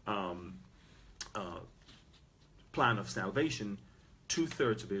plan of salvation,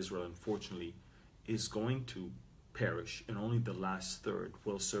 2/3 of Israel, unfortunately, is going to perish, and only the last third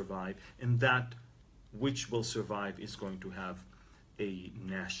will survive. And that which will survive is going to have a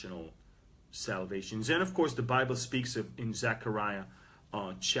national salvation. And of course, the Bible speaks of in Zechariah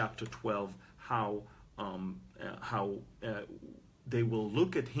chapter 12 how they will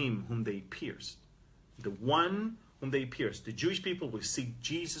look at him whom they pierced. The one whom they pierced. The Jewish people will see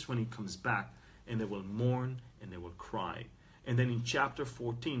Jesus when he comes back, and they will mourn and they will cry. And then in chapter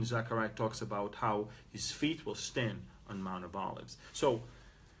 14, Zechariah talks about how his feet will stand on Mount of Olives. So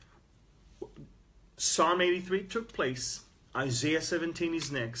Psalm 83 took place. Isaiah 17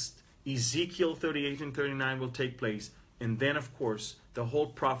 is next. Ezekiel 38 and 39 will take place. And then, of course, the whole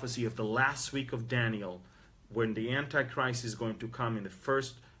prophecy of the last week of Daniel, when the Antichrist is going to come in the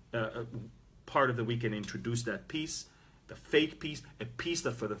first part of the week and introduce that peace, the fake peace, a peace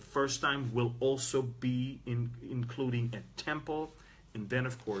that for the first time will also be including a temple. And then,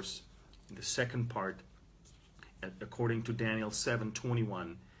 of course, in the second part, according to Daniel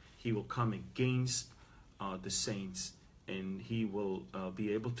 7:21, he will come against the saints, and he will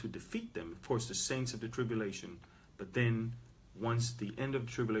be able to defeat them. Of course, the saints of the tribulation. But then, once the end of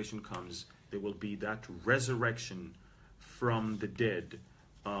the tribulation comes, there will be that resurrection from the dead,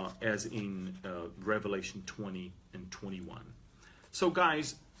 as in Revelation 20 and 21. So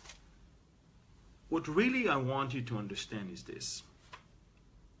guys, what really I want you to understand is this.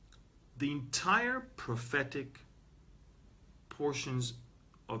 The entire prophetic portions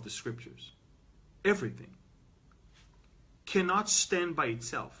of the scriptures, everything, cannot stand by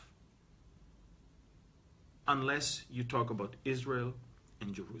itself unless you talk about Israel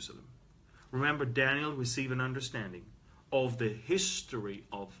and Jerusalem. Remember, Daniel received an understanding of the history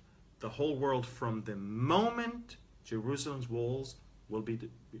of the whole world from the moment Jerusalem's walls will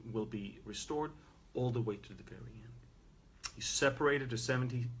be restored all the way to the very end. He separated the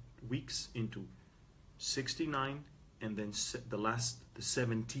 70 weeks into 69, and then the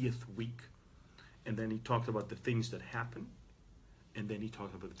 70th week. And then he talked about the things that happen, and then he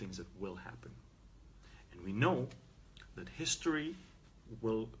talked about the things that will happen. And we know that history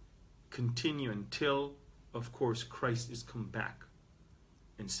will continue until, of course, Christ is come back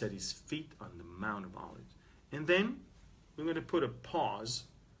and set his feet on the Mount of Olives. And then we're going to put a pause,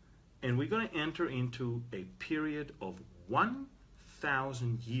 and we're going to enter into a period of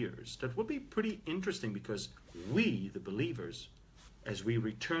 1,000 years. That will be pretty interesting, because we, the believers, as we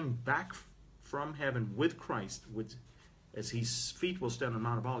return back from heaven with Christ, as his feet will stand on the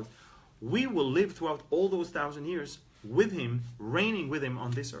Mount of Olives, we will live throughout all those 1,000 years with him, reigning with him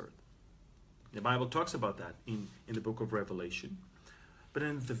on this earth. The Bible talks about that in the book of Revelation. But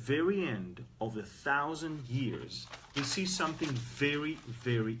at the very end of the 1,000 years, we see something very,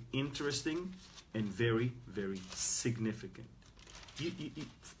 very interesting and very, very significant.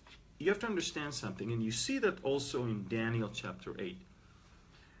 You have to understand something, and you see that also in Daniel chapter 8.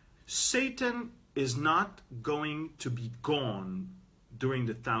 Satan is not going to be gone during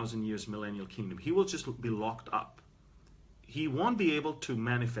the 1,000 years millennial kingdom. He will just be locked up. He won't be able to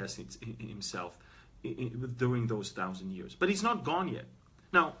manifest himself during those 1,000 years. But he's not gone yet.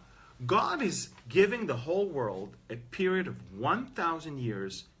 Now, God is giving the whole world a period of 1,000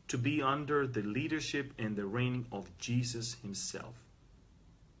 years to be under the leadership and the reign of Jesus himself.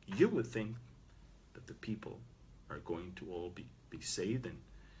 You would think that the people are going to all be saved and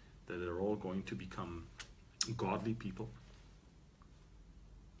that they're all going to become godly people.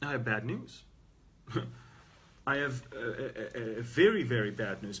 I have bad news. I have a very, very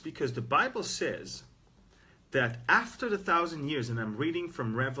bad news, because the Bible says that after the 1,000 years, and I'm reading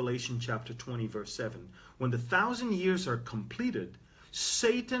from Revelation chapter 20, verse 7, when the 1,000 years are completed,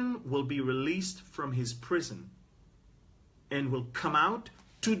 Satan will be released from his prison and will come out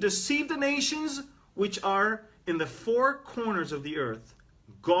to deceive the nations which are in the four corners of the earth,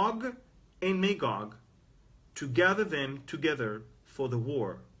 Gog and Magog, to gather them together for the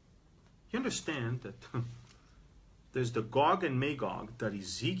war. You understand that there's the Gog and Magog that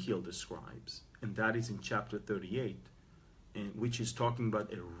Ezekiel describes, and that is in chapter 38, which is talking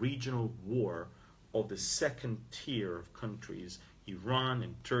about a regional war of the second tier of countries, Iran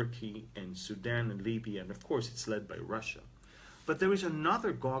and Turkey and Sudan and Libya, and of course it's led by Russia. But there is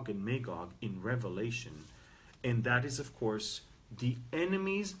another Gog and Magog in Revelation, and that is of course the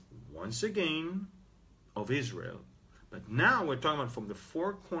enemies, once again, of Israel. But now we're talking about from the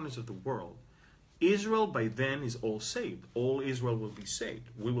four corners of the world. Israel by then is all saved. All Israel will be saved.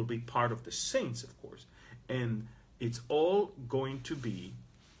 We will be part of the saints, of course. And it's all going to be,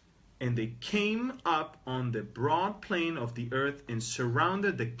 and they came up on the broad plain of the earth and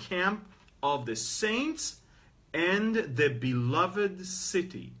surrounded the camp of the saints and the beloved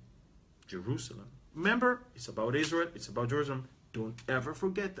city, Jerusalem. Remember, it's about Israel, it's about Jerusalem. Don't ever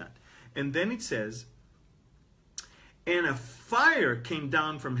forget that. And then it says, and a fire came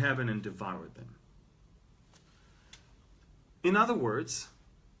down from heaven and devoured them. In other words,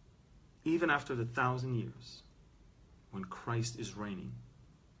 even after the 1,000 years, when Christ is reigning,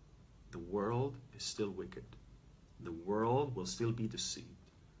 the world is still wicked. The world will still be deceived.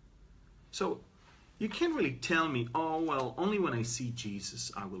 So you can't really tell me, oh, well, only when I see Jesus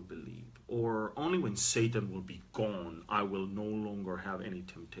I will believe. Or only when Satan will be gone, I will no longer have any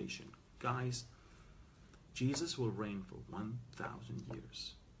temptation. Guys, Jesus will reign for 1,000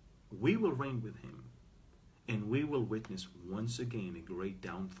 years. We will reign with him. And we will witness once again a great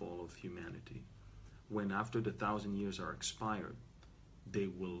downfall of humanity. When after the 1,000 years are expired, they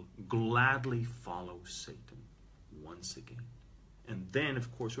will gladly follow Satan once again. And then,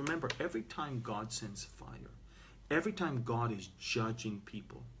 of course, remember, every time God sends fire, every time God is judging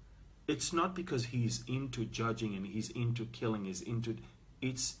people, it's not because he's into judging and he's into killing,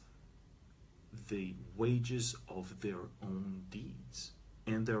 it's the wages of their own deeds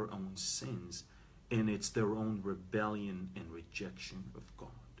and their own sins, and it's their own rebellion and rejection of God.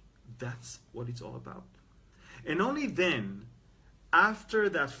 That's what it's all about. And only then, after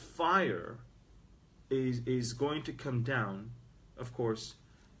that fire is going to come down, of course,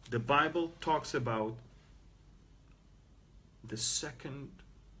 the Bible talks about the second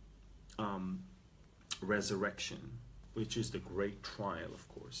resurrection, which is the great trial, of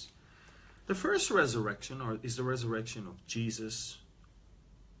course. The first resurrection is the resurrection of Jesus,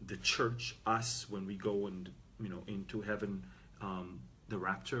 the church, us, when we go into heaven, the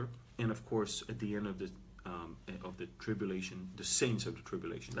rapture, and of course at the end of the tribulation, the saints of the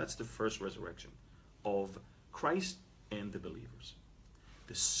tribulation. That's the first resurrection of Christ and the believers.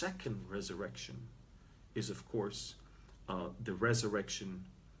 The second resurrection is, of course, the resurrection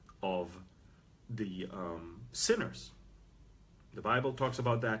of the sinners. The Bible talks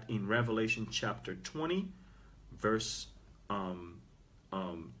about that in Revelation chapter 20, verse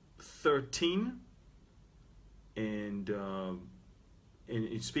 13, and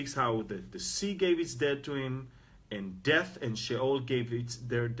it speaks how the sea gave its dead to him, and death and Sheol gave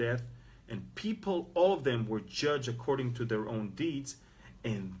their death, and people, all of them, were judged according to their own deeds.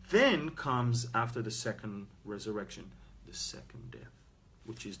 And then comes, after the second resurrection, the second death,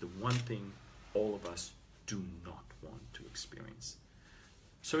 which is the one thing all of us do not want to experience.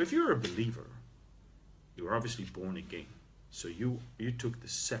 So if you're a believer, you're obviously born again. So you took the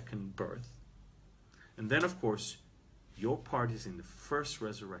second birth. And then, of course, your part is in the first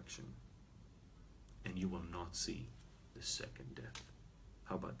resurrection, and you will not see the second death.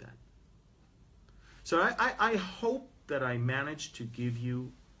 How about that? So I hope that I managed to give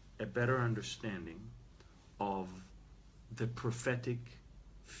you a better understanding of the prophetic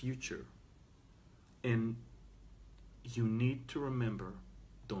future. And you need to remember,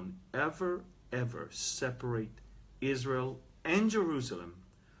 don't ever, ever separate Israel and Jerusalem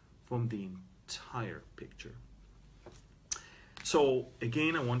from the entire picture. So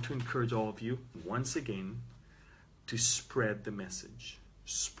again, I want to encourage all of you, once again, to spread the message,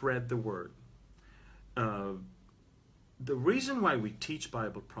 spread the word. The reason why we teach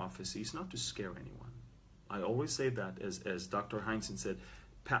Bible prophecy is not to scare anyone. I always say that, as Dr. Heinzen said,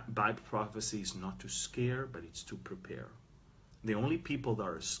 Bible prophecy is not to scare, but it's to prepare. The only people that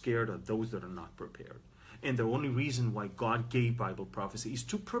are scared are those that are not prepared. And the only reason why God gave Bible prophecy is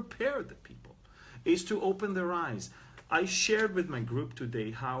to prepare the people, is to open their eyes. I shared with my group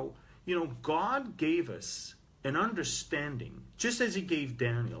today how, God gave us an understanding, just as he gave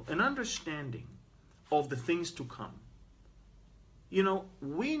Daniel, an understanding of the things to come.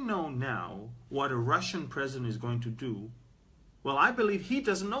 We know now what a Russian president is going to do. Well, I believe he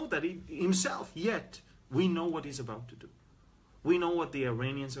doesn't know that himself yet. We know what he's about to do. We know what the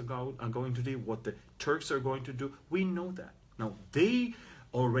Iranians are going to do, what the Turks are going to do. We know that. Now, they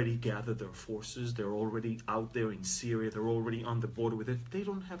already gathered their forces. They're already out there in Syria. They're already on the border with it. They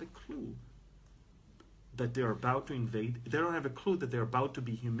don't have a clue that they're about to invade. They don't have a clue that they're about to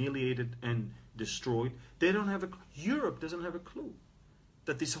be humiliated and destroyed. They don't have a clue. Europe doesn't have a clue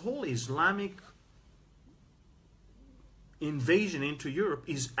that this whole Islamic invasion into Europe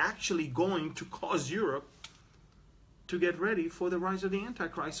is actually going to cause Europe to get ready for the rise of the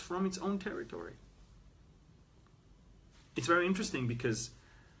Antichrist from its own territory. It's very interesting because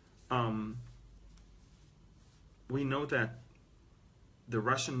we know that the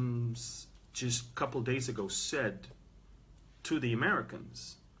Russians just a couple days ago said to the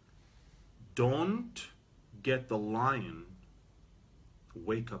Americans, don't get the lion,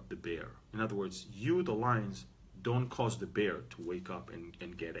 wake up the bear. In other words, you, the lions, don't cause the bear to wake up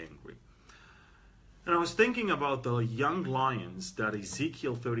and get angry. And I was thinking about the young lions that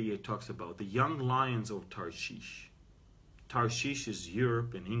Ezekiel 38 talks about, the young lions of Tarshish. Tarshish is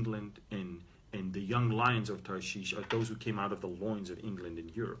Europe and England, and the young lions of Tarshish are those who came out of the loins of England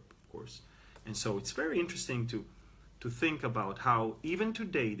and Europe, of course. And so it's very interesting to think about how even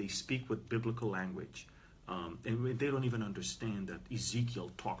today they speak with biblical language. And they don't even understand that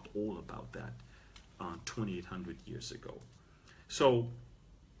Ezekiel talked all about that 2,800 years ago. So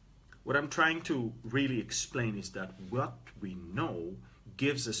what I'm trying to really explain is that what we know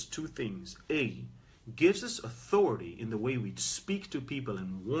gives us two things. A, gives us authority in the way we speak to people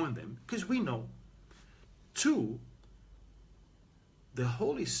and warn them, because we know. Two, the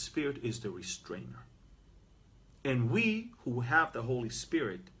Holy Spirit is the restrainer. And we who have the Holy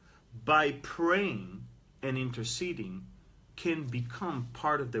Spirit, by praying and interceding, can become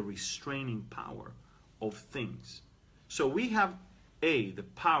part of the restraining power of things. So we have A, the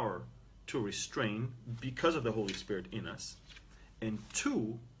power to restrain because of the Holy Spirit in us. And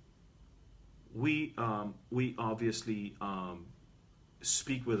two, we obviously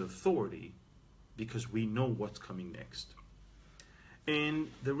speak with authority because we know what's coming next.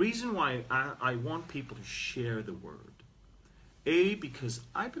 And the reason why I want people to share the word, A, because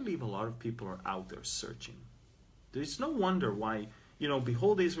I believe a lot of people are out there searching. There's no wonder why,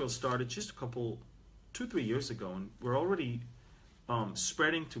 Behold Israel started just 2-3 years ago, and we're already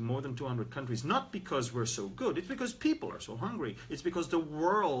spreading to more than 200 countries, not because we're so good, it's because people are so hungry. It's because the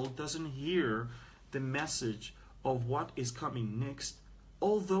world doesn't hear the message of what is coming next,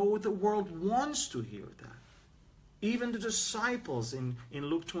 although the world wants to hear that. Even the disciples in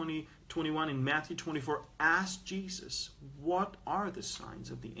Luke 20:21, in Matthew 24, asked Jesus, what are the signs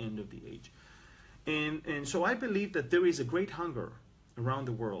of the end of the age? And so I believe that there is a great hunger around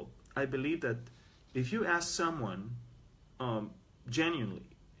the world. I believe that if you ask someone genuinely,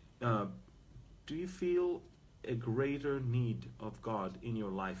 do you feel a greater need of God in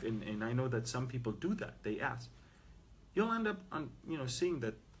your life? And I know that some people do that. They ask. You'll end up seeing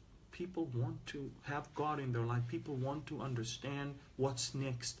that people want to have God in their life. People want to understand what's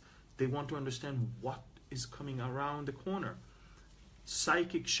next. They want to understand what is coming around the corner.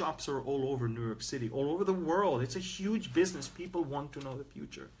 Psychic shops are all over New York City, all over the world. It's a huge business. People want to know the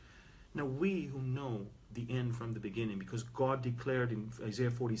future. Now, we who know the end from the beginning, because God declared in Isaiah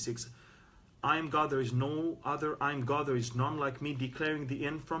 46, I am God, there is no other. I am God, there is none like me, declaring the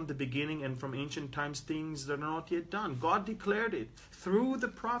end from the beginning and from ancient times, things that are not yet done. God declared it through the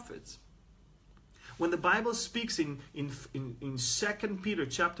prophets. When the Bible speaks in 2 Peter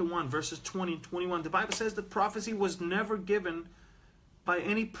chapter 1, verses 20 and 21, the Bible says that prophecy was never given by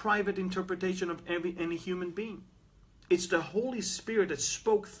any private interpretation of any human being. It's the Holy Spirit that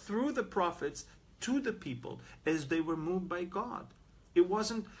spoke through the prophets to the people as they were moved by God. It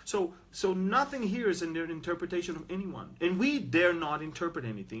wasn't so nothing here is in their interpretation of anyone. And we dare not interpret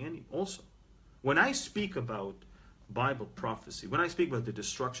anything also. When I speak about Bible prophecy, when I speak about the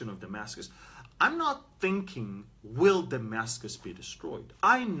destruction of Damascus, I'm not thinking, will Damascus be destroyed?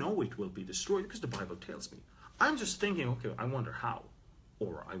 I know it will be destroyed because the Bible tells me. I'm just thinking, okay, I wonder how,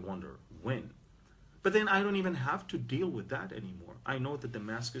 or I wonder when. But then I don't even have to deal with that anymore. I know that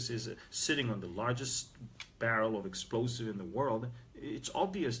Damascus is sitting on the largest barrel of explosive in the world. It's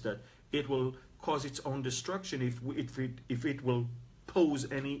obvious that it will cause its own destruction if it will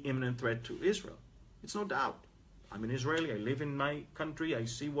pose any imminent threat to Israel. It's no doubt. I'm an Israeli. I live in my country. I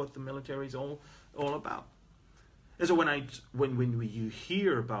see what the military is all about. And so when you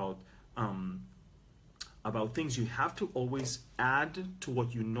hear about things, you have to always add to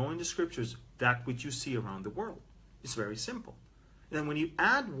what you know in the scriptures that which you see around the world. It's very simple. And then when you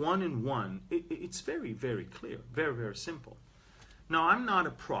add one and one, it's very, very clear, very, very simple. Now, I'm not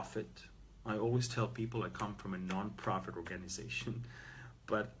a prophet. I always tell people I come from a non-profit organization,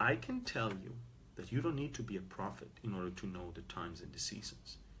 but I can tell you that you don't need to be a prophet in order to know the times and the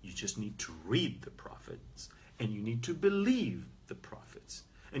seasons. You just need to read the prophets, and you need to believe the prophets.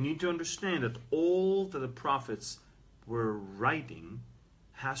 And you need to understand that all that the prophets were writing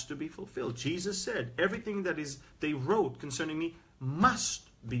has to be fulfilled. Jesus said, everything that they wrote concerning me must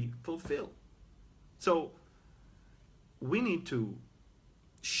be fulfilled. So we need to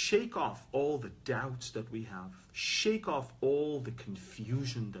shake off all the doubts that we have, shake off all the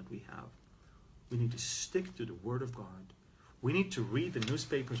confusion that we have. We need to stick to the Word of God. We need to read the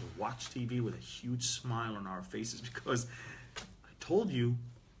newspapers or watch TV with a huge smile on our faces, because I told you,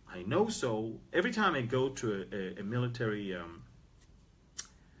 I know so. Every time I go to a military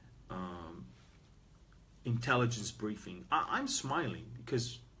intelligence briefing, I'm smiling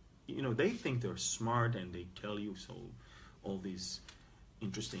because, you know, they think they're smart and they tell you all these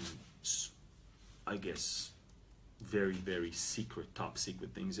interesting, I guess, very, very secret, top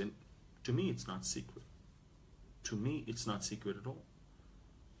secret things. And to me, it's not secret. To me, it's not secret at all.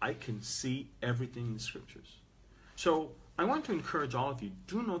 I can see everything in the scriptures. So I want to encourage all of you,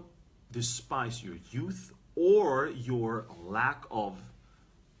 do not despise your youth or your lack of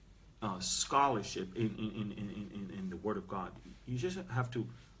scholarship in the Word of God. You just have to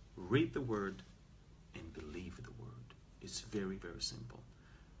read the Word and believe the Word. It's very, very simple.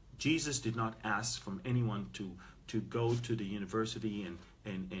 Jesus did not ask from anyone to go to the university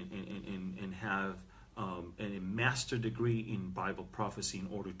and have a master degree in Bible prophecy in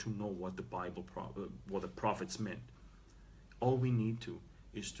order to know what the prophets meant. All we need to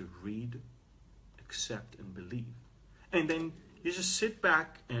is to read, accept, and believe. And then you just sit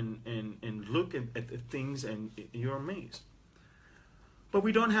back and look at the things and you're amazed. But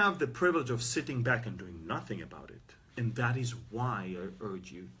we don't have the privilege of sitting back and doing nothing about it. And that is why I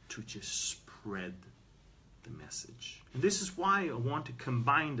urge you to just spread the message. And this is why I want to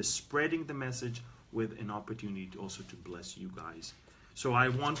combine the spreading the message with an opportunity also to bless you guys. So I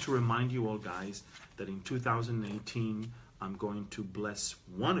want to remind you all, guys, that in 2018, I'm going to bless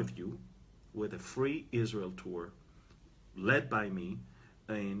one of you with a free Israel tour led by me.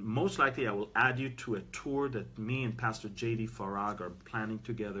 And most likely I will add you to a tour that me and Pastor J.D. Farag are planning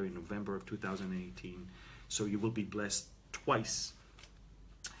together in November of 2018. So you will be blessed twice.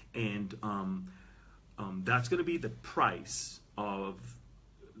 And that's going to be the price of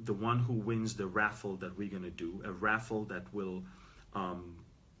the one who wins the raffle that we're going to do. A raffle that will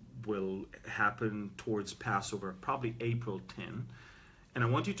happen towards Passover, probably April 10. And I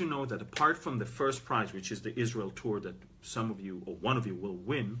want you to know that apart from the first prize, which is the Israel tour that some of you or one of you will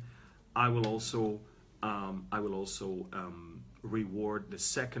win, I will also reward the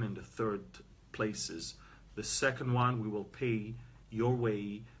second and the third places. The second one, we will pay your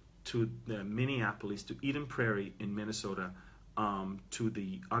way to Minneapolis, to Eden Prairie in Minnesota, to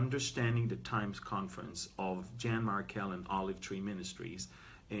the Understanding the Times conference of Jan Markell and Olive Tree Ministries.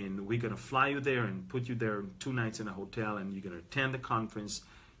 And we're going to fly you there and put you there 2 nights in a hotel, and you're going to attend the conference,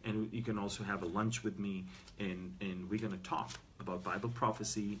 and you can also have a lunch with me, and we're going to talk about Bible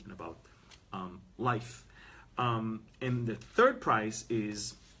prophecy and about life. And the third prize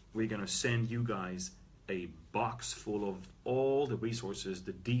is we're going to send you guys a box full of all the resources,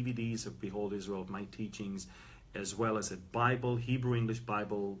 the DVDs of Behold Israel, my teachings, as well as a Bible, Hebrew-English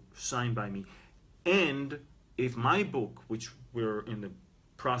Bible signed by me. And if my book, which we're in the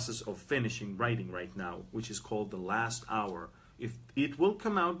process of writing right now, which is called The Last Hour, if it will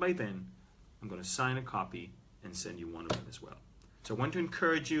come out by then, I'm going to sign a copy and send you one of them as well. So I want to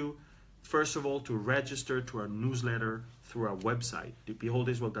encourage you first of all, to register to our newsletter through our website,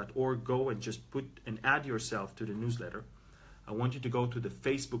 beholdisrael.org. Go and just put and add yourself to the newsletter. I want you to go to the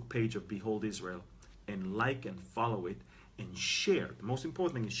Facebook page of Behold Israel and like and follow it and share. The most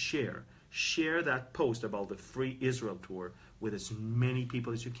important thing is share. Share that post about the free Israel tour with as many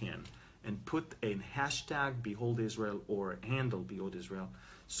people as you can, and put a hashtag Behold Israel or handle Behold Israel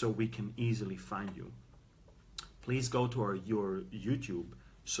so we can easily find you. Please go to your YouTube,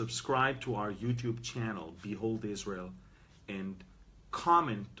 subscribe to our YouTube channel, Behold Israel, and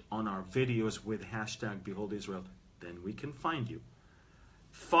comment on our videos with hashtag Behold Israel. Then we can find you.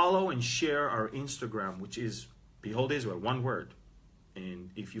 Follow and share our Instagram, which is Behold Israel, one word. And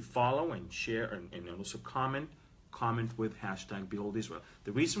if you follow and share and also comment with hashtag Behold Israel.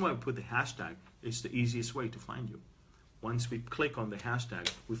 The reason why we put the hashtag is the easiest way to find you. Once we click on the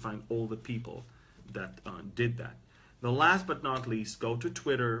hashtag, we find all the people that did that. The last but not least, go to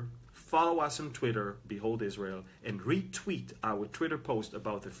Twitter, follow us on Twitter, Behold Israel, and retweet our Twitter post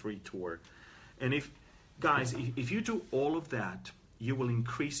about the free tour. And if you do all of that, you will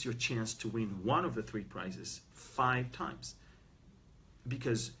increase your chance to win one of the 3 prizes 5 times.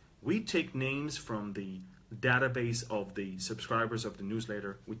 Because we take names from the database of the subscribers of the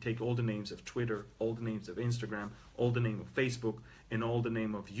newsletter. We take all the names of Twitter, all the names of Instagram, all the name of Facebook, and all the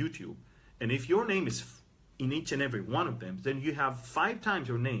name of YouTube. And if your name is in each and every one of them, then you have 5 times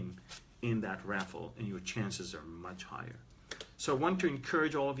your name in that raffle, and your chances are much higher. So I want to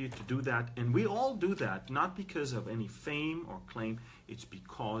encourage all of you to do that. And we all do that, not because of any fame or claim. It's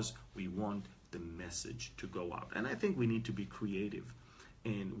because we want the message to go out. And I think we need to be creative.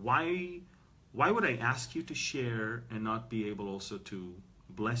 And why would I ask you to share and not be able also to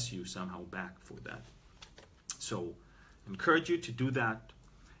bless you somehow back for that? So encourage you to do that.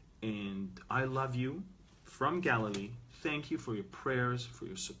 And I love you from Galilee. Thank you for your prayers, for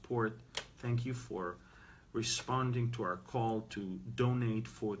your support. Thank you for responding to our call to donate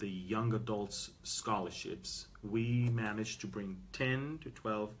for the young adults scholarships. We managed to bring 10 to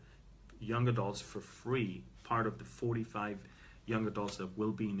 12 young adults for free, part of the 45 young adults that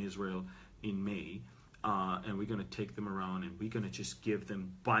will be in Israel in May, and we're going to take them around, and we're going to just give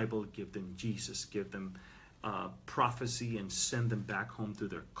them Bible, give them Jesus, give them prophecy, and send them back home to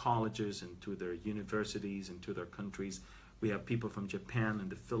their colleges and to their universities and to their countries. We have people from Japan and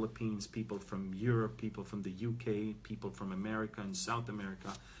the Philippines, people from Europe, people from the UK, people from America and South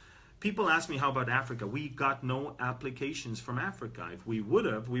America. People ask me, how about Africa? We got no applications from Africa. If we would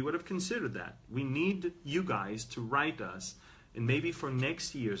have considered that. We need you guys to write us. And maybe for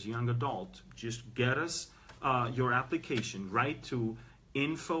next year's young adult, just get us your application. Write to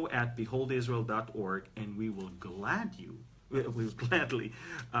info@beholdisrael.org, and we will gladly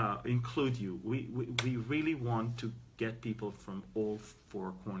include you. We really want to get people from all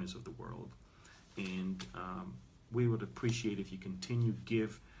 4 corners of the world. And we would appreciate if you continue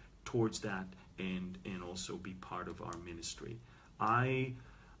give towards that and also be part of our ministry. I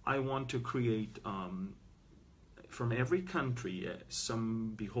want to create from every country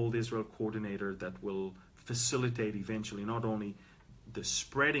some Behold Israel coordinator that will facilitate eventually not only the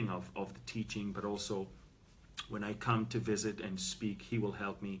spreading of the teaching, but also when I come to visit and speak, he will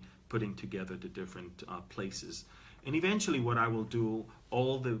help me putting together the different places. And eventually what I will do,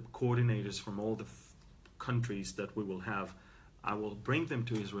 all the coordinators from all the countries that we will have, I will bring them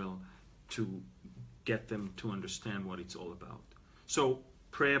to Israel to get them to understand what it's all about. So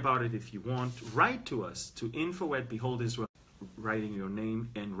pray about it if you want. Write to us to info@beholdisrael, writing your name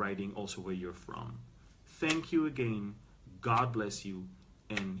and writing also where you're from. Thank you again. God bless you,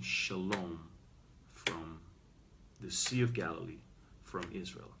 and shalom from the Sea of Galilee, from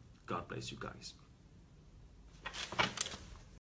Israel. God bless you guys.